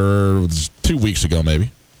 Together 2 weeks ago,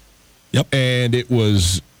 maybe. Yep. And it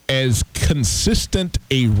was as consistent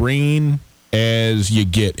a rain as you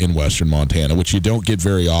get in western Montana, which you don't get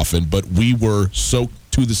very often, but we were soaked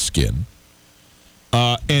to the skin.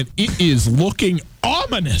 And it is looking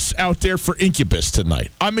ominous out there for Incubus tonight.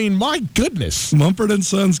 I mean, my goodness. Mumford &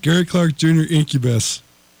 Sons, Gary Clark Jr., Incubus.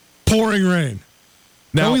 Pouring rain.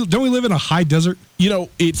 Now, don't we live in a high desert? You know,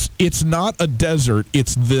 it's not a desert.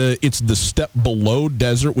 It's the step below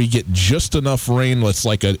desert. We get just enough rain.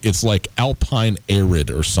 It's like alpine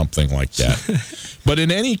arid or something like that. But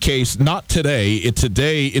in any case, not today.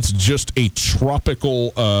 Today it's just a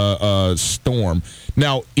tropical storm.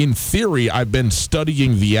 Now, in theory, I've been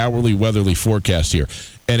studying the hourly weatherly forecast here,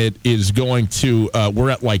 and it is going to, we're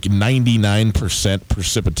at like 99%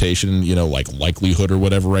 precipitation, like likelihood or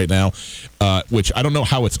whatever right now, which I don't know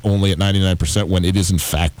how it's only at 99% when it is in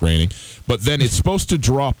fact raining. But then it's supposed to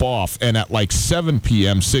drop off, and at like 7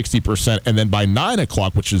 p.m., 60%, and then by 9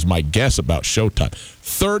 o'clock, which is my guess about showtime,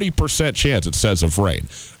 30% chance, it says, of rain.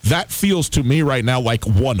 That feels to me right now like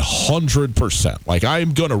 100%. Like I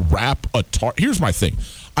am going to wrap a tarp. Here's my thing.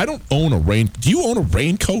 I don't own a rain. Do you own a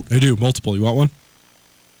raincoat? I do, multiple. You want one?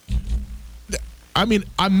 I mean,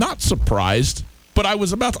 I'm not surprised, but I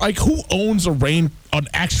was about to, like, who owns an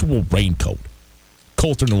actual raincoat?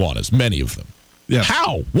 Coulter Nuanez, many of them. Yeah.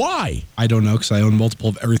 How? Why? I don't know, because I own multiple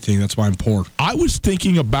of everything. That's why I'm poor. I was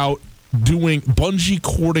thinking about doing bungee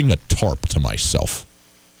cording a tarp to myself.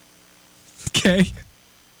 Okay.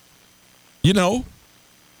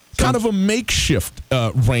 Kind of a makeshift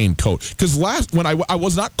raincoat. Because when I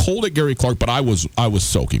was not cold at Gary Clark, but I was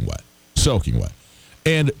soaking wet.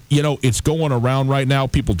 And, it's going around right now,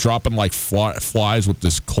 people dropping like flies with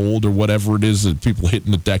this cold or whatever it is, and people hitting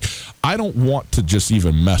the deck. I don't want to just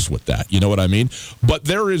even mess with that. You know what I mean? But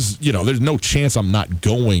there's no chance I'm not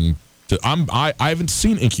going to. I haven't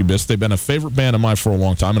seen Incubus. They've been a favorite band of mine for a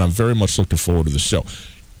long time, and I'm very much looking forward to the show.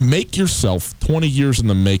 Make yourself 20 years in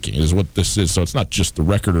the making is what this is. So it's not just the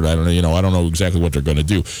record, or I don't know exactly what they're going to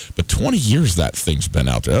do, but 20 years that thing's been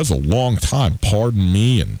out there. That's a long time. Pardon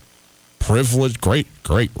me and Privilege, great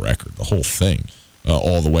record, the whole thing,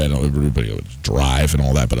 all the way. I know everybody would drive and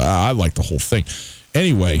all that, but I like the whole thing.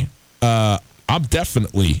 Anyway, I'm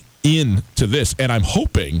definitely into this, and I'm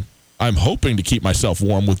hoping to keep myself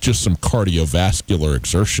warm with just some cardiovascular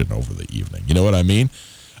exertion over the evening. You know what I mean?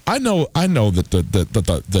 I know that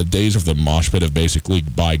the days of the mosh pit have basically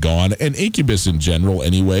bygone, and Incubus in general,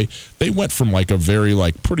 anyway, they went from like a very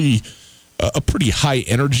pretty high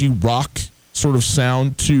energy rock sort of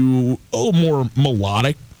sound to a little more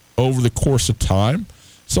melodic over the course of time.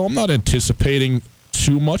 So I'm not anticipating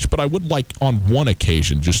too much, but I would like on one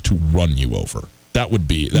occasion just to run you over. That would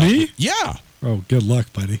be... Me? Yeah. Oh, good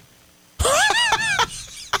luck, buddy.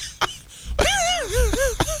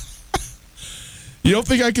 You don't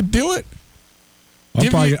think I could do it? I'm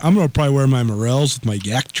going to probably wear my Morels with my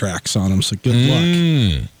Yak tracks on them, so good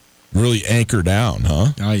luck. Really anchor down,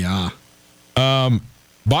 huh? Oh, yeah.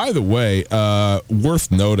 By the way, worth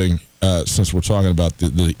noting, since we're talking about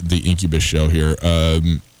the Incubus show here,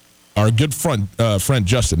 our good friend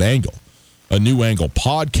Justin Angle, a New Angle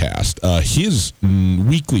podcast, his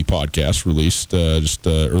weekly podcast released just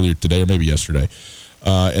earlier today or maybe yesterday,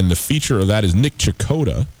 and the feature of that is Nick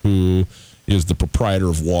Chakota, who is the proprietor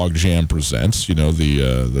of Log Jam Presents,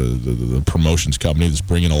 the promotions company that's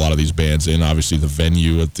bringing a lot of these bands in, obviously the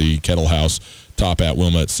venue at the Kettle House, Top at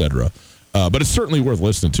Wilma, etc. But it's certainly worth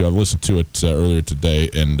listening to. I've listened to it earlier today,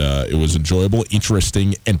 and it was enjoyable,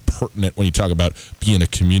 interesting, and pertinent when you talk about being a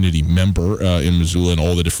community member in Missoula and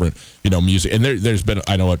all the different, music. And there's been,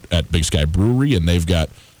 I know at Big Sky Brewery, and they've got,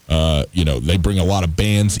 they bring a lot of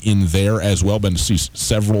bands in there as well. Been to see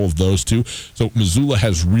several of those too. So Missoula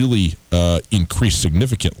has really increased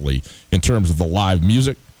significantly in terms of the live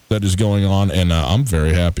music that is going on, and I'm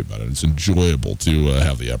very happy about it. It's enjoyable to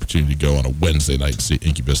have the opportunity to go on a Wednesday night and see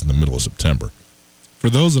Incubus in the middle of September. For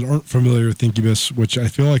those that aren't familiar with Incubus, which I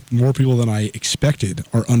feel like more people than I expected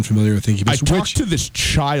are unfamiliar with Incubus. I talked to this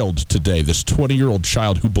child today, this 20-year-old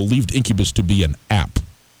child who believed Incubus to be an app.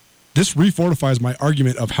 This refortifies my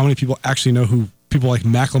argument of how many people actually know who people like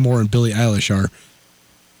Macklemore and Billie Eilish are.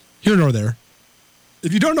 Here nor there.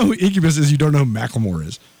 If you don't know who Incubus is, you don't know who Macklemore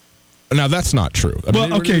is. Now, that's not true.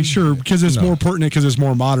 Sure, because it's more pertinent, because it's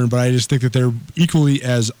more modern, but I just think that they're equally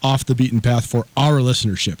as off the beaten path for our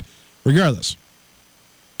listenership. Regardless,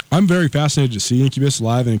 I'm very fascinated to see Incubus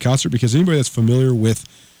live and in concert, because anybody that's familiar with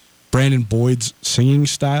Brandon Boyd's singing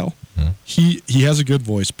style, he has a good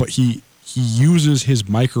voice, but he uses his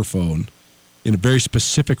microphone in a very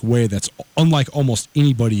specific way that's unlike almost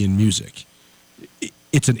anybody in music.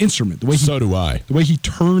 It's an instrument. So do I. The way he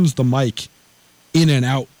turns the mic in and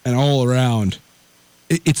out and all around,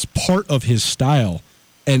 it's part of his style,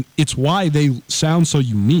 and it's why they sound so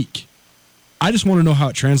unique. I just want to know how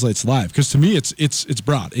it translates live, because to me it's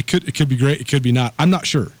broad. It could be great, it could be not. I'm not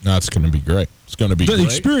sure. No, it's going to be great. It's going to be great. The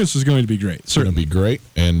experience is going to be great. It's going to be great,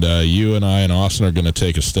 and you and I and Austin are going to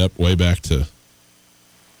take a step way back to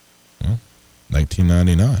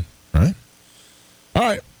 1999, right? All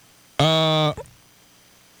right.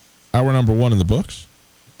 Hour number 1 in the books.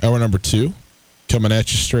 Hour number 2 coming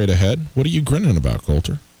at you straight ahead. What are you grinning about,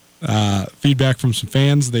 Coulter? Feedback from some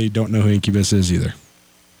fans. They don't know who Incubus is either.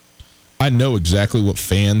 I know exactly what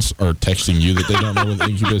fans are texting you that they don't know what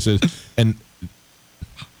Incubus is. And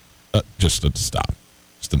just stop.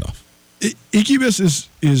 Just enough. Incubus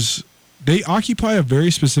is they occupy a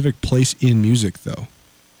very specific place in music, though.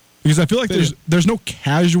 Because I feel like there's no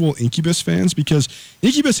casual Incubus fans, because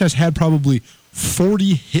Incubus has had probably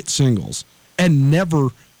 40 hit singles and never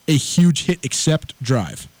a huge hit except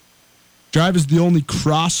Drive. Drive is the only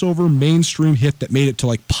crossover mainstream hit that made it to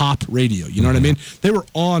like pop radio. You know what I mean? They were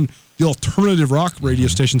on the alternative rock radio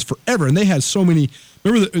stations forever, and they had so many.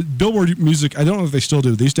 Remember the Billboard music? I don't know if they still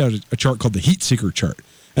do. They used to have a chart called the Heat Seeker chart,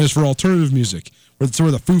 and it's for alternative music. It's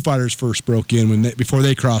where the Foo Fighters first broke in before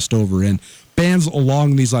they crossed over, and bands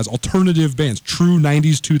along these lines, alternative bands, true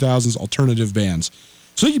 90s, 2000s alternative bands.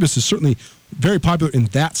 So Incubus is certainly very popular in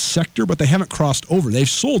that sector, but they haven't crossed over. They've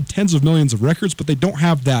sold tens of millions of records, but they don't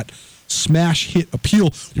have that smash hit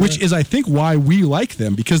appeal, which is, I think, why we like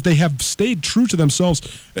them, because they have stayed true to themselves.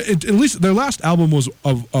 At least their last album was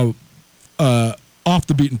off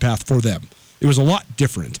the beaten path for them. It was a lot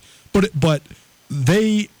different, but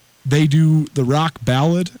they do the rock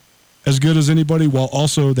ballad as good as anybody, while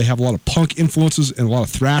also they have a lot of punk influences and a lot of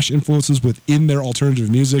thrash influences within their alternative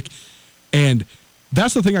music. And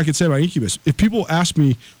that's the thing I could say about Incubus. If people ask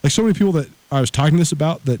me, like so many people that I was talking to this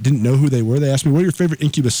about that didn't know who they were, they asked me, what are your favorite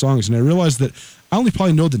Incubus songs? And I realized that I only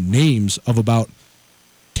probably know the names of about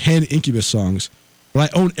 10 Incubus songs,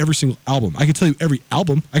 but I own every single album. I can tell you every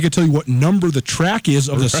album. I can tell you what number the track is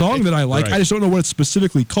of the song that I like. Right. I just don't know what it's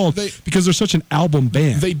specifically called, because they're such an album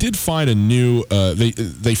band. They did find a new,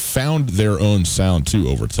 they found their own sound too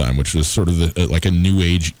over time, which was sort of like a new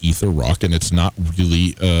age ether rock, and it's not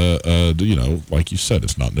really, like you said,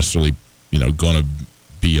 it's not necessarily, going to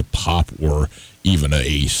be a pop or even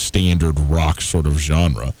a standard rock sort of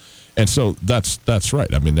genre. And so that's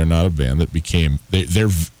right. I mean, they're not a band that became, they're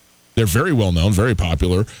very well known, very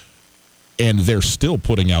popular, and they're still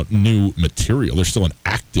putting out new material. They're still an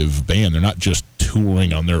active band. They're not just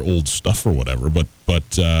touring on their old stuff or whatever, but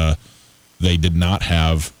they did not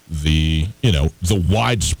have the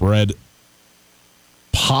widespread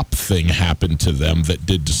pop thing happen to them that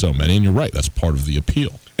did to so many. And you're right, that's part of the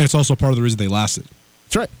appeal. And it's also part of the reason they lasted.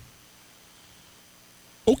 That's right.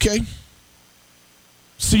 Okay.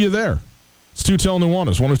 See you there. It's Tutel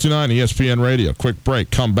Nuanez, 102.9 ESPN Radio. Quick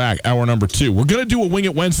break. Come back. Hour number 2. We're going to do a Wing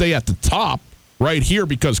It Wednesday at the top right here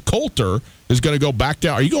because Coulter is going to go back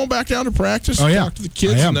down. Are you going back down to practice? Oh, yeah. Talk to the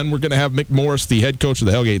kids, and then we're going to have Mick Morris, the head coach of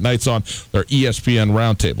the Hellgate Knights, on their ESPN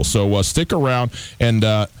Roundtable. So stick around and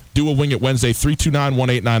do a Wing It Wednesday,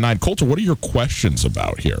 329-1899. Coulter, what are your questions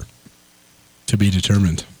about here? To be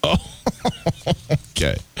determined. Oh,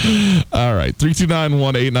 okay. All right.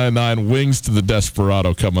 329-1899. Wings to the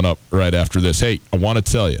Desperado coming up right after this. Hey, I want to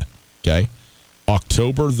tell you, okay,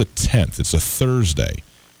 October the 10th, it's a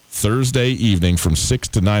Thursday evening from 6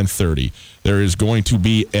 to 9:30, there is going to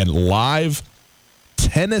be a live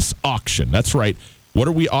tennis auction. That's right. What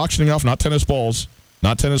are we auctioning off? Not tennis balls,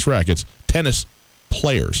 not tennis rackets, tennis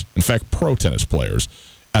players. In fact, pro tennis players.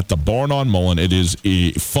 At the Barn on Mullen. It is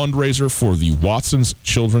a fundraiser for the Watson's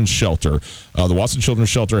Children's Shelter. The Watson Children's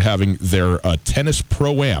Shelter having their tennis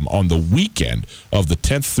pro-am on the weekend of the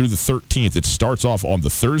 10th through the 13th. It starts off on the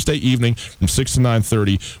Thursday evening from 6 to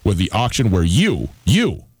 9:30 with the auction where you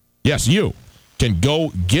can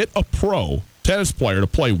go get a pro tennis player to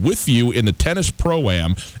play with you in the tennis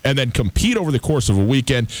pro-am and then compete over the course of a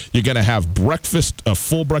weekend. You're going to have breakfast, a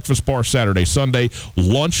full breakfast bar Saturday, Sunday,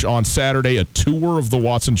 lunch on Saturday, a tour of the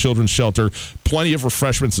Watson Children's Shelter, plenty of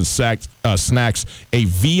refreshments and snacks, a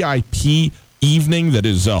VIP evening that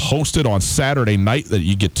is hosted on Saturday night that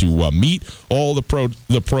you get to meet all the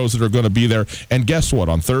pros that are going to be there. And guess what?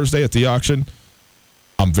 On Thursday at the auction,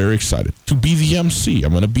 I'm very excited to be the MC.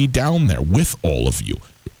 I'm going to be down there with all of you,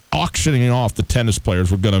 auctioning off the tennis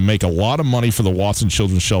players. We're going to make a lot of money for the Watson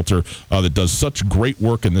Children's Shelter that does such great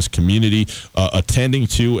work in this community, attending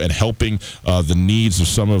to and helping the needs of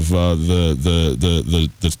some of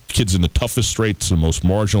the kids in the toughest straits, the most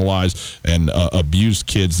marginalized and abused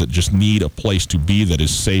kids that just need a place to be that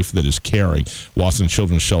is safe, that is caring. Watson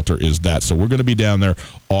Children's Shelter is that. So we're going to be down there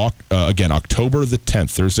again, October the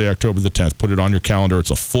 10th, Thursday, October the 10th. Put it on your calendar.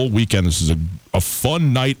 It's a full weekend. This is a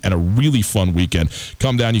fun night and a really fun weekend.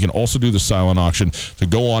 Come down. You can also do the silent auction. So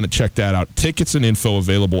go on and check that out. Tickets and info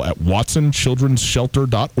available at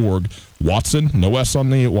watsonchildrensshelter.org. Watson, no S on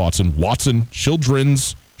the Watson,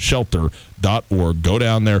 watsonchildrensshelter.org. Go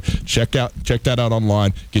down there, check that out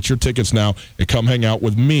online, get your tickets now, and come hang out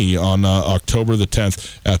with me on October the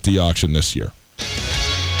 10th at the auction this year.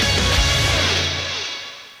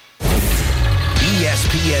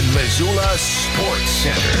 ESPN Missoula Sports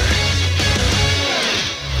Center.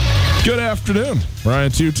 Good afternoon. Ryan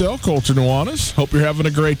Tutel, Coulter Nuanez. Hope you're having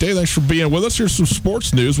a great day. Thanks for being with us. Here's some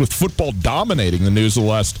sports news with football dominating the news of the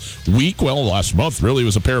last week. Well, last month, really,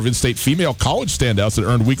 was a pair of in-state female college standouts that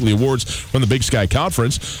earned weekly awards from the Big Sky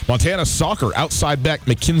Conference. Montana soccer outside back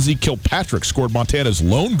Mackenzie Kilpatrick scored Montana's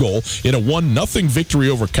lone goal in a 1-0 victory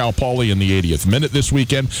over Cal Poly in the 80th minute this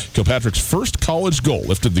weekend. Kilpatrick's first college goal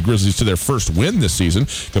lifted the Grizzlies to their first win this season.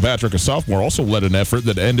 Kilpatrick, a sophomore, also led an effort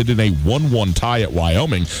that ended in a 1-1 tie at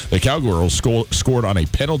Wyoming. The Cowgirls scored on a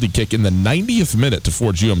penalty kick in the 90th minute to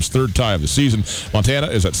forge UM's third tie of the season. Montana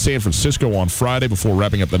is at San Francisco on Friday before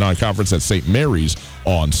wrapping up the non-conference at St. Mary's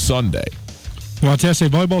on Sunday. The Montana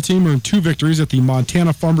State volleyball team earned 2 victories at the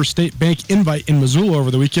Montana Farmers State Bank Invite in Missoula over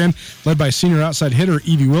the weekend, led by senior outside hitter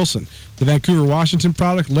Evie Wilson. The Vancouver Washington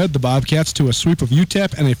product led the Bobcats to a sweep of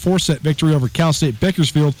UTEP and a 4-set victory over Cal State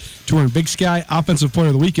Bakersfield to earn Big Sky Offensive Player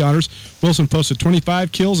of the Week honors. Wilson posted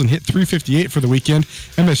 25 kills and hit .358 for the weekend.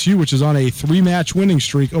 MSU, which is on a 3-match winning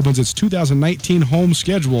streak, opens its 2019 home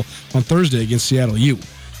schedule on Thursday against Seattle U.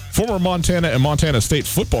 Former Montana and Montana State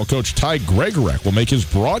football coach Ty Gregorek will make his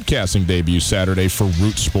broadcasting debut Saturday for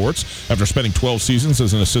Root Sports. After spending 12 seasons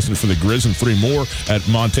as an assistant for the Grizz and 3 more at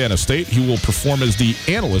Montana State, he will perform as the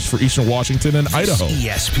analyst for Eastern Washington and Idaho.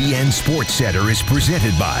 This ESPN Sports Center is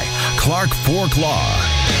presented by Clark Fork Law.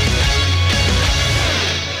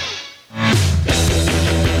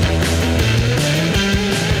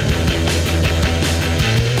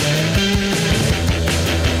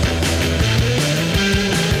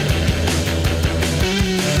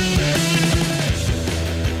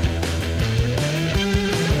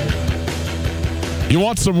 You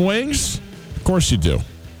want some wings? Of course you do.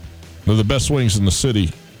 They're the best wings in the city,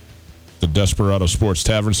 the Desperado Sports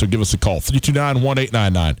Tavern. So give us a call,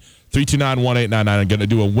 329-1899. 329-1899. I'm going to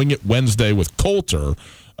do a Wing It Wednesday with Coulter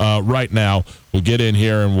right now. We'll get in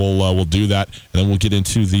here and we'll do that, and then we'll get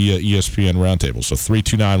into the ESPN Roundtable. So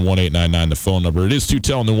 329-1899, the phone number. It is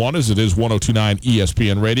Tutel Nuanez. It is 102.9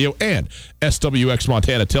 ESPN Radio and SWX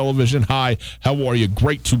Montana Television. Hi, how are you?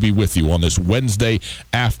 Great to be with you on this Wednesday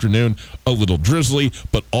afternoon. A little drizzly,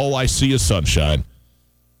 but all I see is sunshine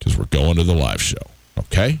because we're going to the live show.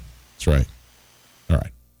 Okay? That's right. All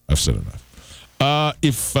right. I've said enough.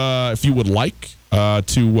 If you would like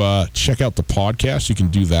to check out the podcast, you can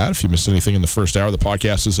do that. If you missed anything in the first hour, the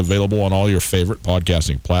podcast is available on all your favorite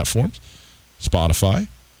podcasting platforms. Spotify,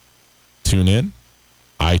 TuneIn,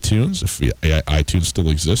 iTunes. If iTunes still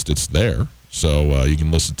exists, it's there. So you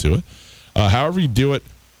can listen to it. However you do it,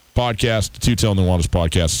 podcast, Two Tail Nuanez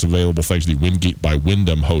podcast is available thanks to the Wingate by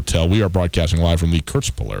Wyndham Hotel. We are broadcasting live from the Kurtz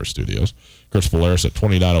Polaris studios. Kurtz Polaris at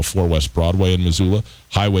 2904 West Broadway in Missoula,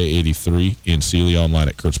 Highway 83 in Sealy, online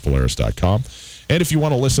at kurtzpolaris.com. And if you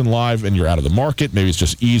want to listen live and you're out of the market, maybe it's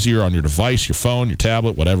just easier on your device, your phone, your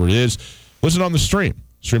tablet, whatever it is, listen on the stream.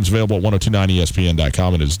 Stream's available at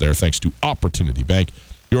 1029ESPN.com, and it is there thanks to Opportunity Bank.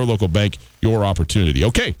 Your local bank, your opportunity.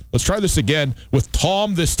 Okay, let's try this again with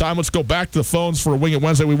Tom this time. Let's go back to the phones for a Wing It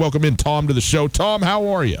Wednesday. We welcome in Tom to the show. Tom, how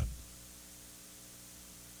are you?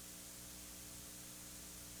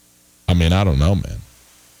 I mean, I don't know, man.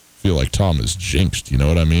 I feel like Tom is jinxed. You know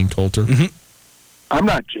what I mean, Coulter? Mm-hmm. I'm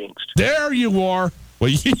not jinxed. There you are. Well,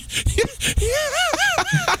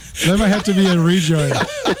 that might have to be a rejoin.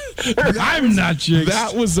 I'm not jinxed.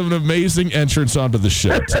 That was an amazing entrance onto the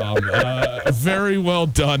show, Tom. Very well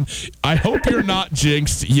done. I hope you're not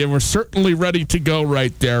jinxed. You were certainly ready to go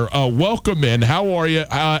right there. Welcome in. How are you?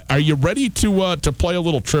 Are you ready to play a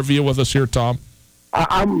little trivia with us here, Tom?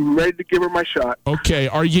 I'm ready to give her my shot. Okay.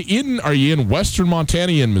 Are you in Western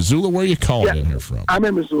Montana, in Missoula? Where are you calling in here from? I'm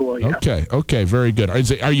in Missoula, yeah. Okay. Very good. Are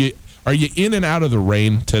you in and out of the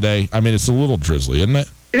rain today? I mean, it's a little drizzly, isn't it?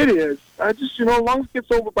 It is. I just, as long as it gets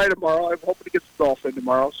over by tomorrow, I'm hoping to get some golf in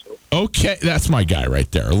tomorrow. So. Okay, that's my guy right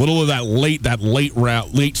there. A little of that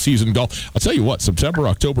late season golf. I'll tell you what, September,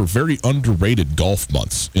 October, very underrated golf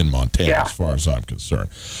months in Montana, as far as I'm concerned.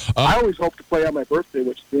 I always hope to play on my birthday,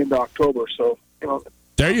 which is the end of October. So,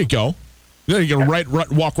 There you go. There you go.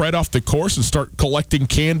 Walk right off the course and start collecting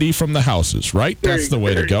candy from the houses, right? That's the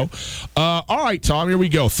way to go. All right, Tom, here we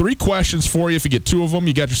go. 3 questions for you. If you get 2 of them,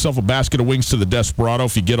 you got yourself a basket of wings to the Desperado.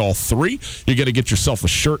 If you get all 3, you're going to get yourself a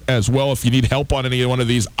shirt as well. If you need help on any one of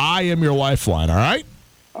these, I am your lifeline, all right?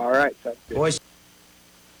 All right. Sounds good. Boys,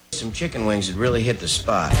 some chicken wings that really hit the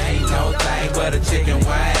spot. Ain't no thing but a chicken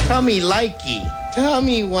wing. Tommy likey.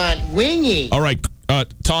 Tommy want wingy. All right.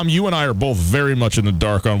 Tom, you and I are both very much in the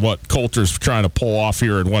dark on what Coulter's trying to pull off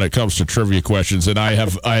here, and when it comes to trivia questions, and I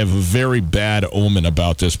have a very bad omen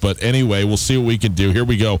about this. But anyway, we'll see what we can do. Here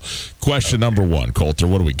we go. Question number 1, Coulter.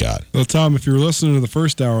 What do we got? Well, Tom, if you were listening to the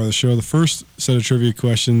first hour of the show, the first set of trivia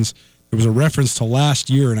questions, there was a reference to last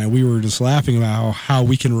year, and we were just laughing about how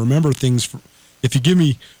we can remember things. If you give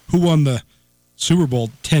me who won the Super Bowl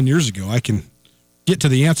 10 years ago, I can get to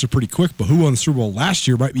the answer pretty quick, but who won the Super Bowl last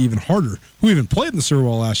year might be even harder. Who even played in the Super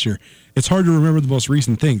Bowl last year? It's hard to remember the most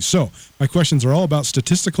recent things. So my questions are all about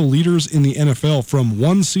statistical leaders in the NFL from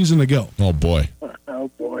one season ago. Oh, boy.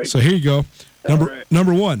 Oh, boy. So here you go.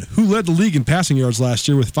 Number 1, who led the league in passing yards last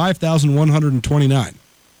year with 5,129?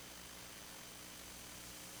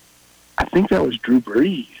 I think that was Drew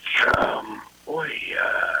Brees.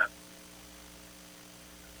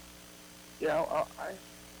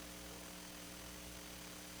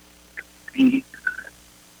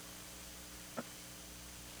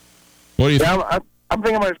 What do you think? I'm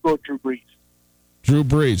thinking I might go with Drew Brees. Drew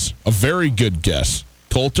Brees. A very good guess.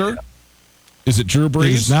 Coulter? Is it Drew Brees?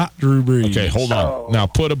 It is not Drew Brees. Okay, hold on. Now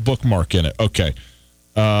put a bookmark in it. Okay.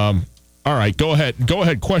 All right, go ahead. Go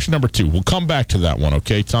ahead. Question number 2. We'll come back to that one,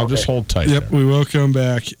 okay, Tom? Okay. Just hold tight. Yep, there. We will come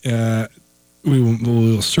back.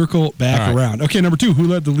 We'll circle back around. Okay, number 2, who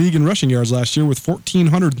led the league in rushing yards last year with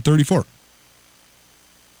 1,434?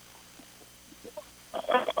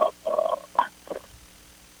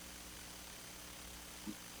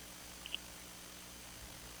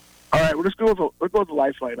 All right, let's go with the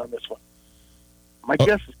lifeline on this one. My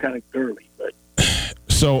guess is kind of girly, but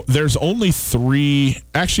so there's only 3.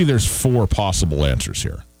 Actually, there's 4 possible answers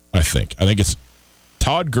here. I think it's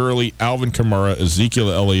Todd Gurley, Alvin Kamara, Ezekiel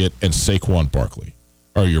Elliott, and Saquon Barkley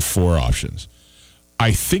are your 4 options.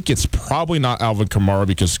 I think it's probably not Alvin Kamara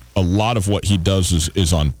because a lot of what he does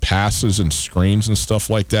is on passes and screens and stuff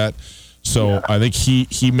like that. So I think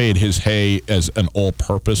he made his hay as an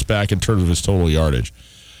all-purpose back in terms of his total yardage.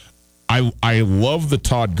 I love the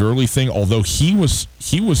Todd Gurley thing, although he kind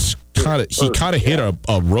of hit a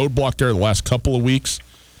roadblock there the last couple of weeks.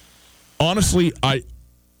 Honestly, I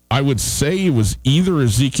would say it was either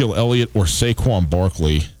Ezekiel Elliott or Saquon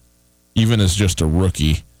Barkley, even as just a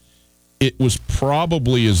rookie. It was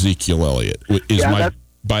probably Ezekiel Elliott.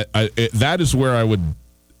 That is where I would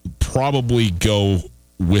probably go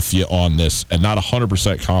with you on this, and not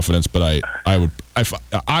 100% confidence, but I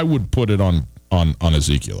would put it on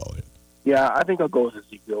Ezekiel Elliott. Yeah, I think I'll go with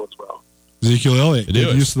Ezekiel as well. Ezekiel Elliott,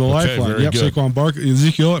 good use of the lifeline. Yep, good. Saquon Barkley.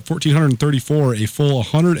 Ezekiel at 1,434, a full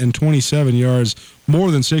 127 yards more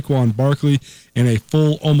than Saquon Barkley, and a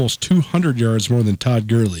full almost 200 yards more than Todd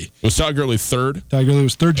Gurley. Was Todd Gurley third? Todd Gurley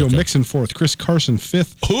was third. Joe Mixon fourth. Chris Carson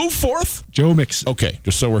fifth. Who fourth? Joe Mixon. Okay,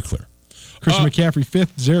 just so we're clear. Christian McCaffrey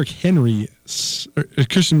fifth. Christian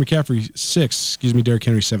McCaffrey sixth. Derrick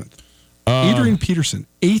Henry seventh. Adrian Peterson,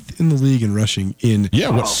 8th in the league in rushing in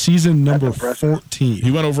season number 14.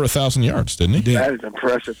 He went over 1,000 yards, didn't he? That is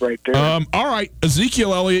impressive right there. All right,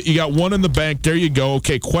 Ezekiel Elliott, you got one in the bank. There you go.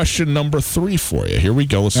 Okay, question number 3 for you. Here we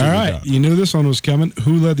go. Let's see what we got. You knew this one was coming.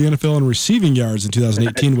 Who led the NFL in receiving yards in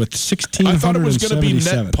 2018 with 1,677? I thought it was going to be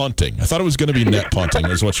net punting. I thought it was going to be net punting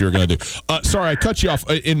is what you were going to do. Sorry, I cut you off.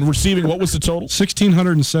 In receiving, what was the total?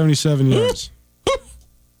 1,677 yards.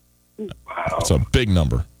 Wow. That's a big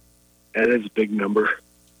number. That is a big number.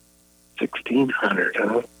 1,600,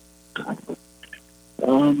 huh?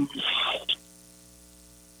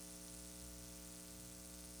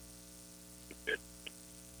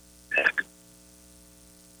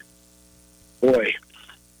 Boy.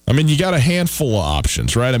 I mean, you got a handful of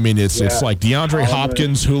options, right? I mean, it's like DeAndre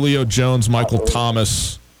Hopkins, Julio Jones, Michael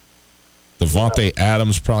Thomas, Devontae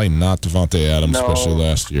Adams. Probably not Devontae Adams, especially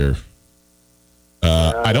last year.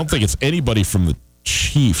 I don't think it's anybody from the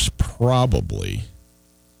Chiefs, probably.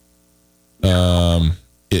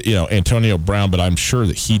 Antonio Brown, but I'm sure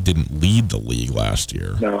that he didn't lead the league last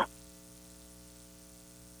year. No.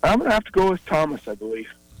 I'm going to have to go with Thomas, I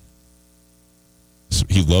believe.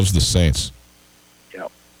 He loves the Saints.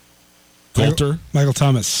 Yep. Coulter? Michael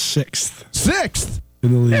Thomas, 6th. 6th?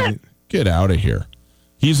 In the league. Get out of here.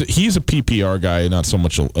 He's a PPR guy, not so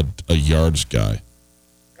much a yards guy.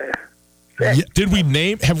 Have we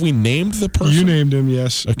named the person? You named him,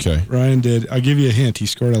 yes. Okay. Ryan did. I'll give you a hint. He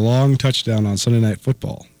scored a long touchdown on Sunday Night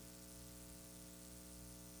Football.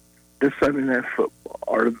 This Sunday Night Football,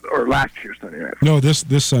 or last year's Sunday Night No, Football?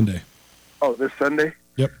 this Sunday. Oh, this Sunday?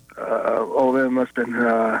 Yep. Then it must have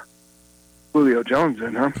been Julio Jones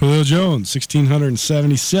then, huh? Julio Jones,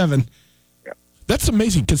 1,677. Yep. That's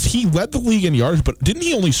amazing because he led the league in yards, but didn't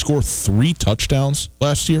he only score 3 touchdowns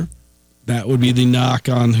last year? That would be the knock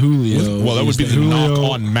on Julio. Well, that would be the knock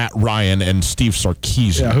on Matt Ryan and Steve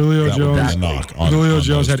Sarkisian. Yeah, Julio Jones. Julio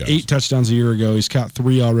Jones had guys. 8 touchdowns a year ago. He's caught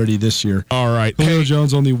 3 already this year. All right. Julio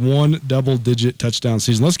Jones only 1 double-digit touchdown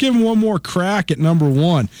season. Let's give him one more crack at number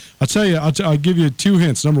 1. I'll tell you. I'll give you 2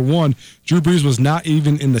 hints. Number 1, Drew Brees was not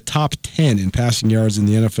even in the top 10 in passing yards in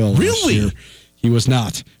the NFL last year. He was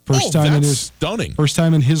not. Stunning. First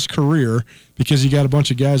time in his career, because you got a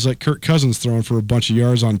bunch of guys like Kirk Cousins throwing for a bunch of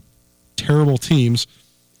yards on terrible teams.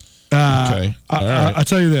 Okay. I'll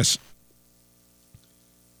tell you this.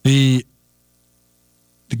 The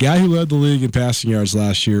guy who led the league in passing yards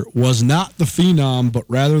last year was not the phenom, but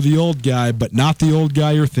rather the old guy, but not the old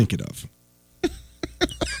guy you're thinking of.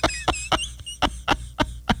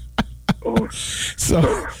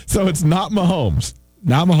 So it's not Mahomes.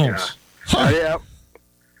 Not Mahomes. Yeah. Huh. Yeah.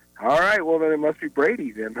 All right. Well, then it must be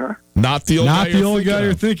Brady then, huh? Not the old guy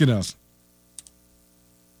you're thinking of.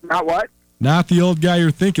 Not what? Not the old guy you're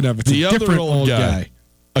thinking of. It's the a other different old guy.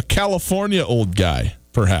 A California old guy,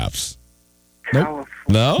 perhaps. Nope.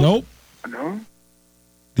 No? Nope. No.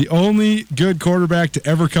 The only good quarterback to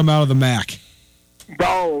ever come out of the MAC.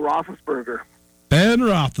 Oh, Roethlisberger. Ben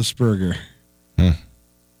Roethlisberger.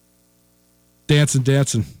 Dancing.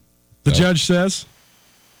 The judge says.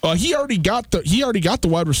 He already got the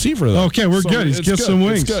wide receiver though. Okay, we're good. He's got some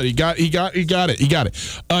wings. It's good. He got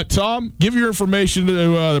it. Tom, give your information to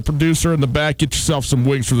the producer in the back. Get yourself some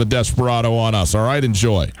wings from the Desperado on us. All right,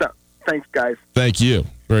 enjoy. So, thanks, guys. Thank you.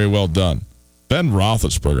 Very well done. Ben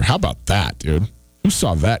Roethlisberger. How about that, dude? Who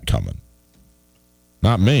saw that coming?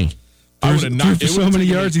 Not me. I would have not. For so many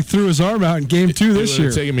yards, he threw his arm out in game 2 this year. It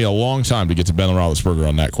would have taken me a long time to get to Ben Roethlisberger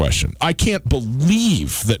on that question. I can't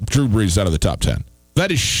believe that Drew Brees is out of the top 10. That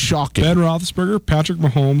is shocking. Ben Roethlisberger, Patrick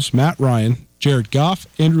Mahomes, Matt Ryan, Jared Goff,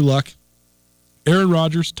 Andrew Luck, Aaron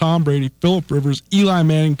Rodgers, Tom Brady, Phillip Rivers, Eli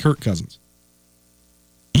Manning, Kirk Cousins.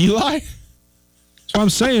 Eli? That's what I'm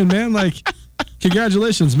saying, man. Like,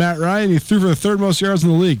 congratulations, Matt Ryan. You threw for the 3rd most yards in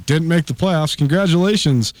the league. Didn't make the playoffs.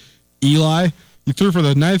 Congratulations, Eli. You threw for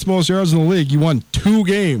the 9th most yards in the league. You won 2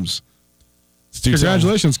 games.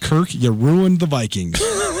 Congratulations, Kirk. You ruined the Vikings.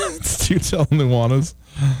 Stu Nuanez.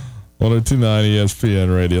 102.9 ESPN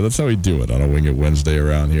Radio. That's how we do it on a Wing It Wednesday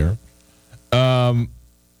around here.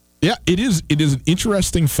 Yeah, it is an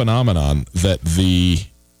interesting phenomenon that the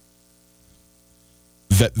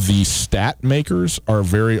stat makers are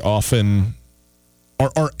very often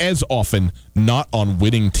are as often not on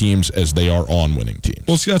winning teams as they are on winning teams.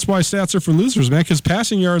 Well, see, that's why stats are for losers, man, because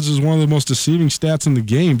passing yards is one of the most deceiving stats in the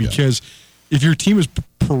game, because if your team is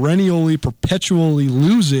perpetually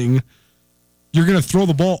losing, you're going to throw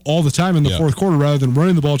the ball all the time in the fourth quarter rather than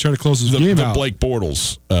running the ball trying to close the game out. The Blake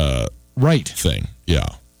Bortles thing, yeah.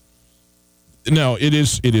 No, it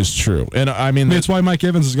is true. And I mean that's why Mike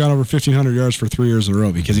Evans has gone over 1,500 yards for 3 years in a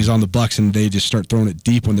row, because he's on the Bucs and they just start throwing it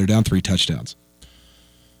deep when they're down 3 touchdowns.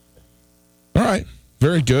 All right.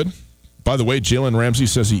 Very good. By the way, Jalen Ramsey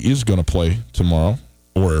says he is going to play tomorrow,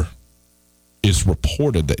 or is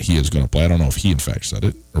reported that he is going to play. I don't know if he, in fact, said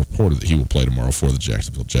it. Reported that he will play tomorrow for the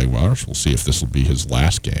Jacksonville Jaguars. We'll see if this will be his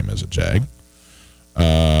last game as a Jag.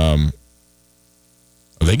 Are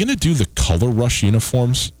they going to do the color rush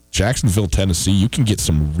uniforms? Jacksonville, Tennessee, you can get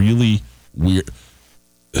some really weird.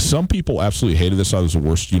 Some people absolutely hated this. I thought it was the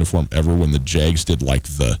worst uniform ever when the Jags did like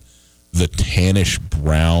the tannish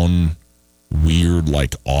brown, weird,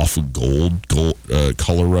 like off gold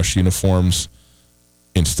color rush uniforms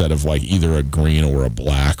instead of like either a green or a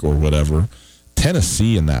black or whatever.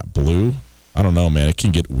 Tennessee in that blue, I don't know, man. It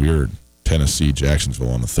can get weird. Tennessee,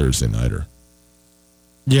 Jacksonville on a Thursday nighter.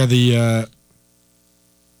 Yeah, the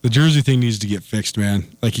jersey thing needs to get fixed, man.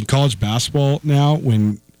 Like in college basketball now,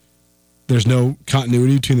 when there's no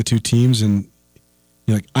continuity between the two teams, and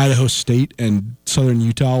like Idaho State and Southern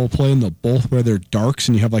Utah will play, and they'll both wear their darks,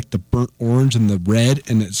 and you have like the burnt orange and the red,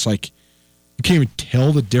 and it's like you can't even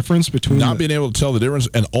tell the difference between being able to tell the difference.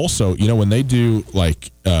 And also, when they do like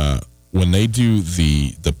the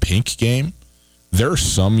pink game, there are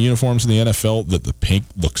some uniforms in the NFL that the pink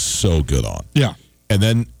looks so good on. Yeah, and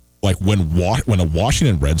then. Like when a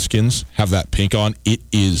Washington Redskins have that pink on, it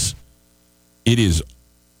is.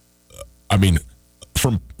 I mean,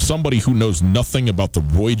 from somebody who knows nothing about the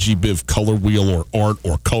Roy G. Biv color wheel or art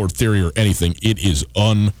or color theory or anything, it is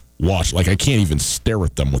unwatched. Like I can't even stare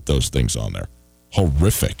at them with those things on there.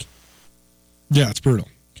 Horrific. Yeah, it's brutal.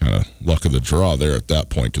 Kind of luck of the draw there at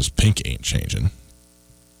that point because pink ain't changing.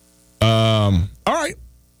 All right,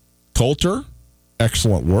 Coulter.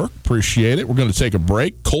 Excellent work. Appreciate it. We're going to take a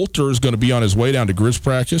break. Coulter is going to be on his way down to Grizz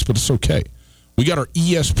practice, but it's okay. We got our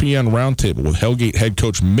ESPN roundtable with Hellgate head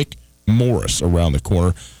coach Mick Morris around the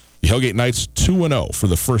corner. The Hellgate Knights 2-0 for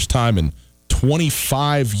the first time in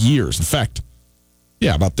 25 years. In fact,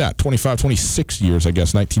 yeah, about that. 26 years, I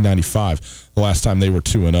guess, 1995, the last time they were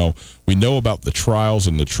 2-0. We know about the trials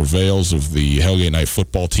and the travails of the Hellgate Knight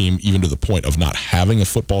football team, even to the point of not having a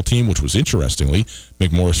football team, which was, interestingly,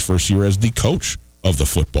 Mick Morris' first year as the coach of the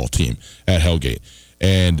football team at Hellgate.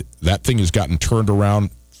 And that thing has gotten turned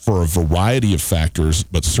around for a variety of factors,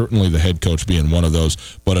 but certainly the head coach being one of those.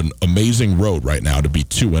 But an amazing road right now to be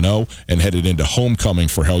 2-0 and headed into homecoming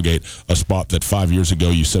for Hellgate, a spot that 5 years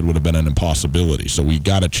ago you said would have been an impossibility. So we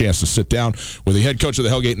got a chance to sit down with the head coach of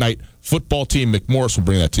the Hellgate Knight football team, Mick Morris. We'll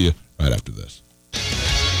bring that to you right after this.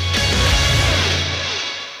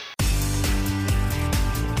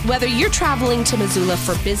 Whether you're traveling to Missoula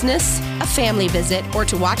for business, a family visit, or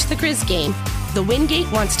to watch the Grizz game, the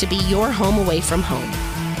Wingate wants to be your home away from home.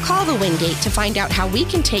 Call the Wingate to find out how we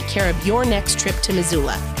can take care of your next trip to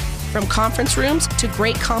Missoula. From conference rooms to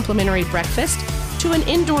great complimentary breakfast to an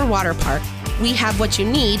indoor water park, we have what you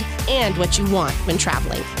need and what you want when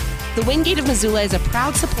traveling. The Wingate of Missoula is a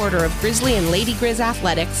proud supporter of Grizzly and Lady Grizz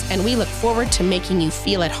athletics, and we look forward to making you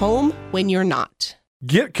feel at home when you're not.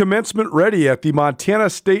 Get commencement ready at the Montana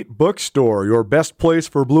State Bookstore, your best place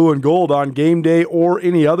for blue and gold on game day or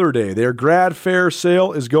any other day. Their grad fair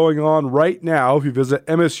sale is going on right now if you visit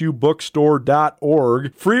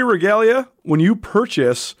msubookstore.org. Free regalia when you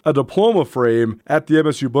purchase a diploma frame at the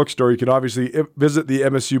MSU Bookstore. You can obviously visit the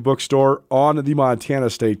MSU Bookstore on the Montana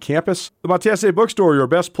State campus. The Montana State Bookstore, your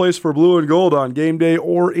best place for blue and gold on game day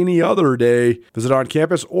or any other day. Visit on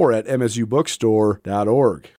campus or at msubookstore.org.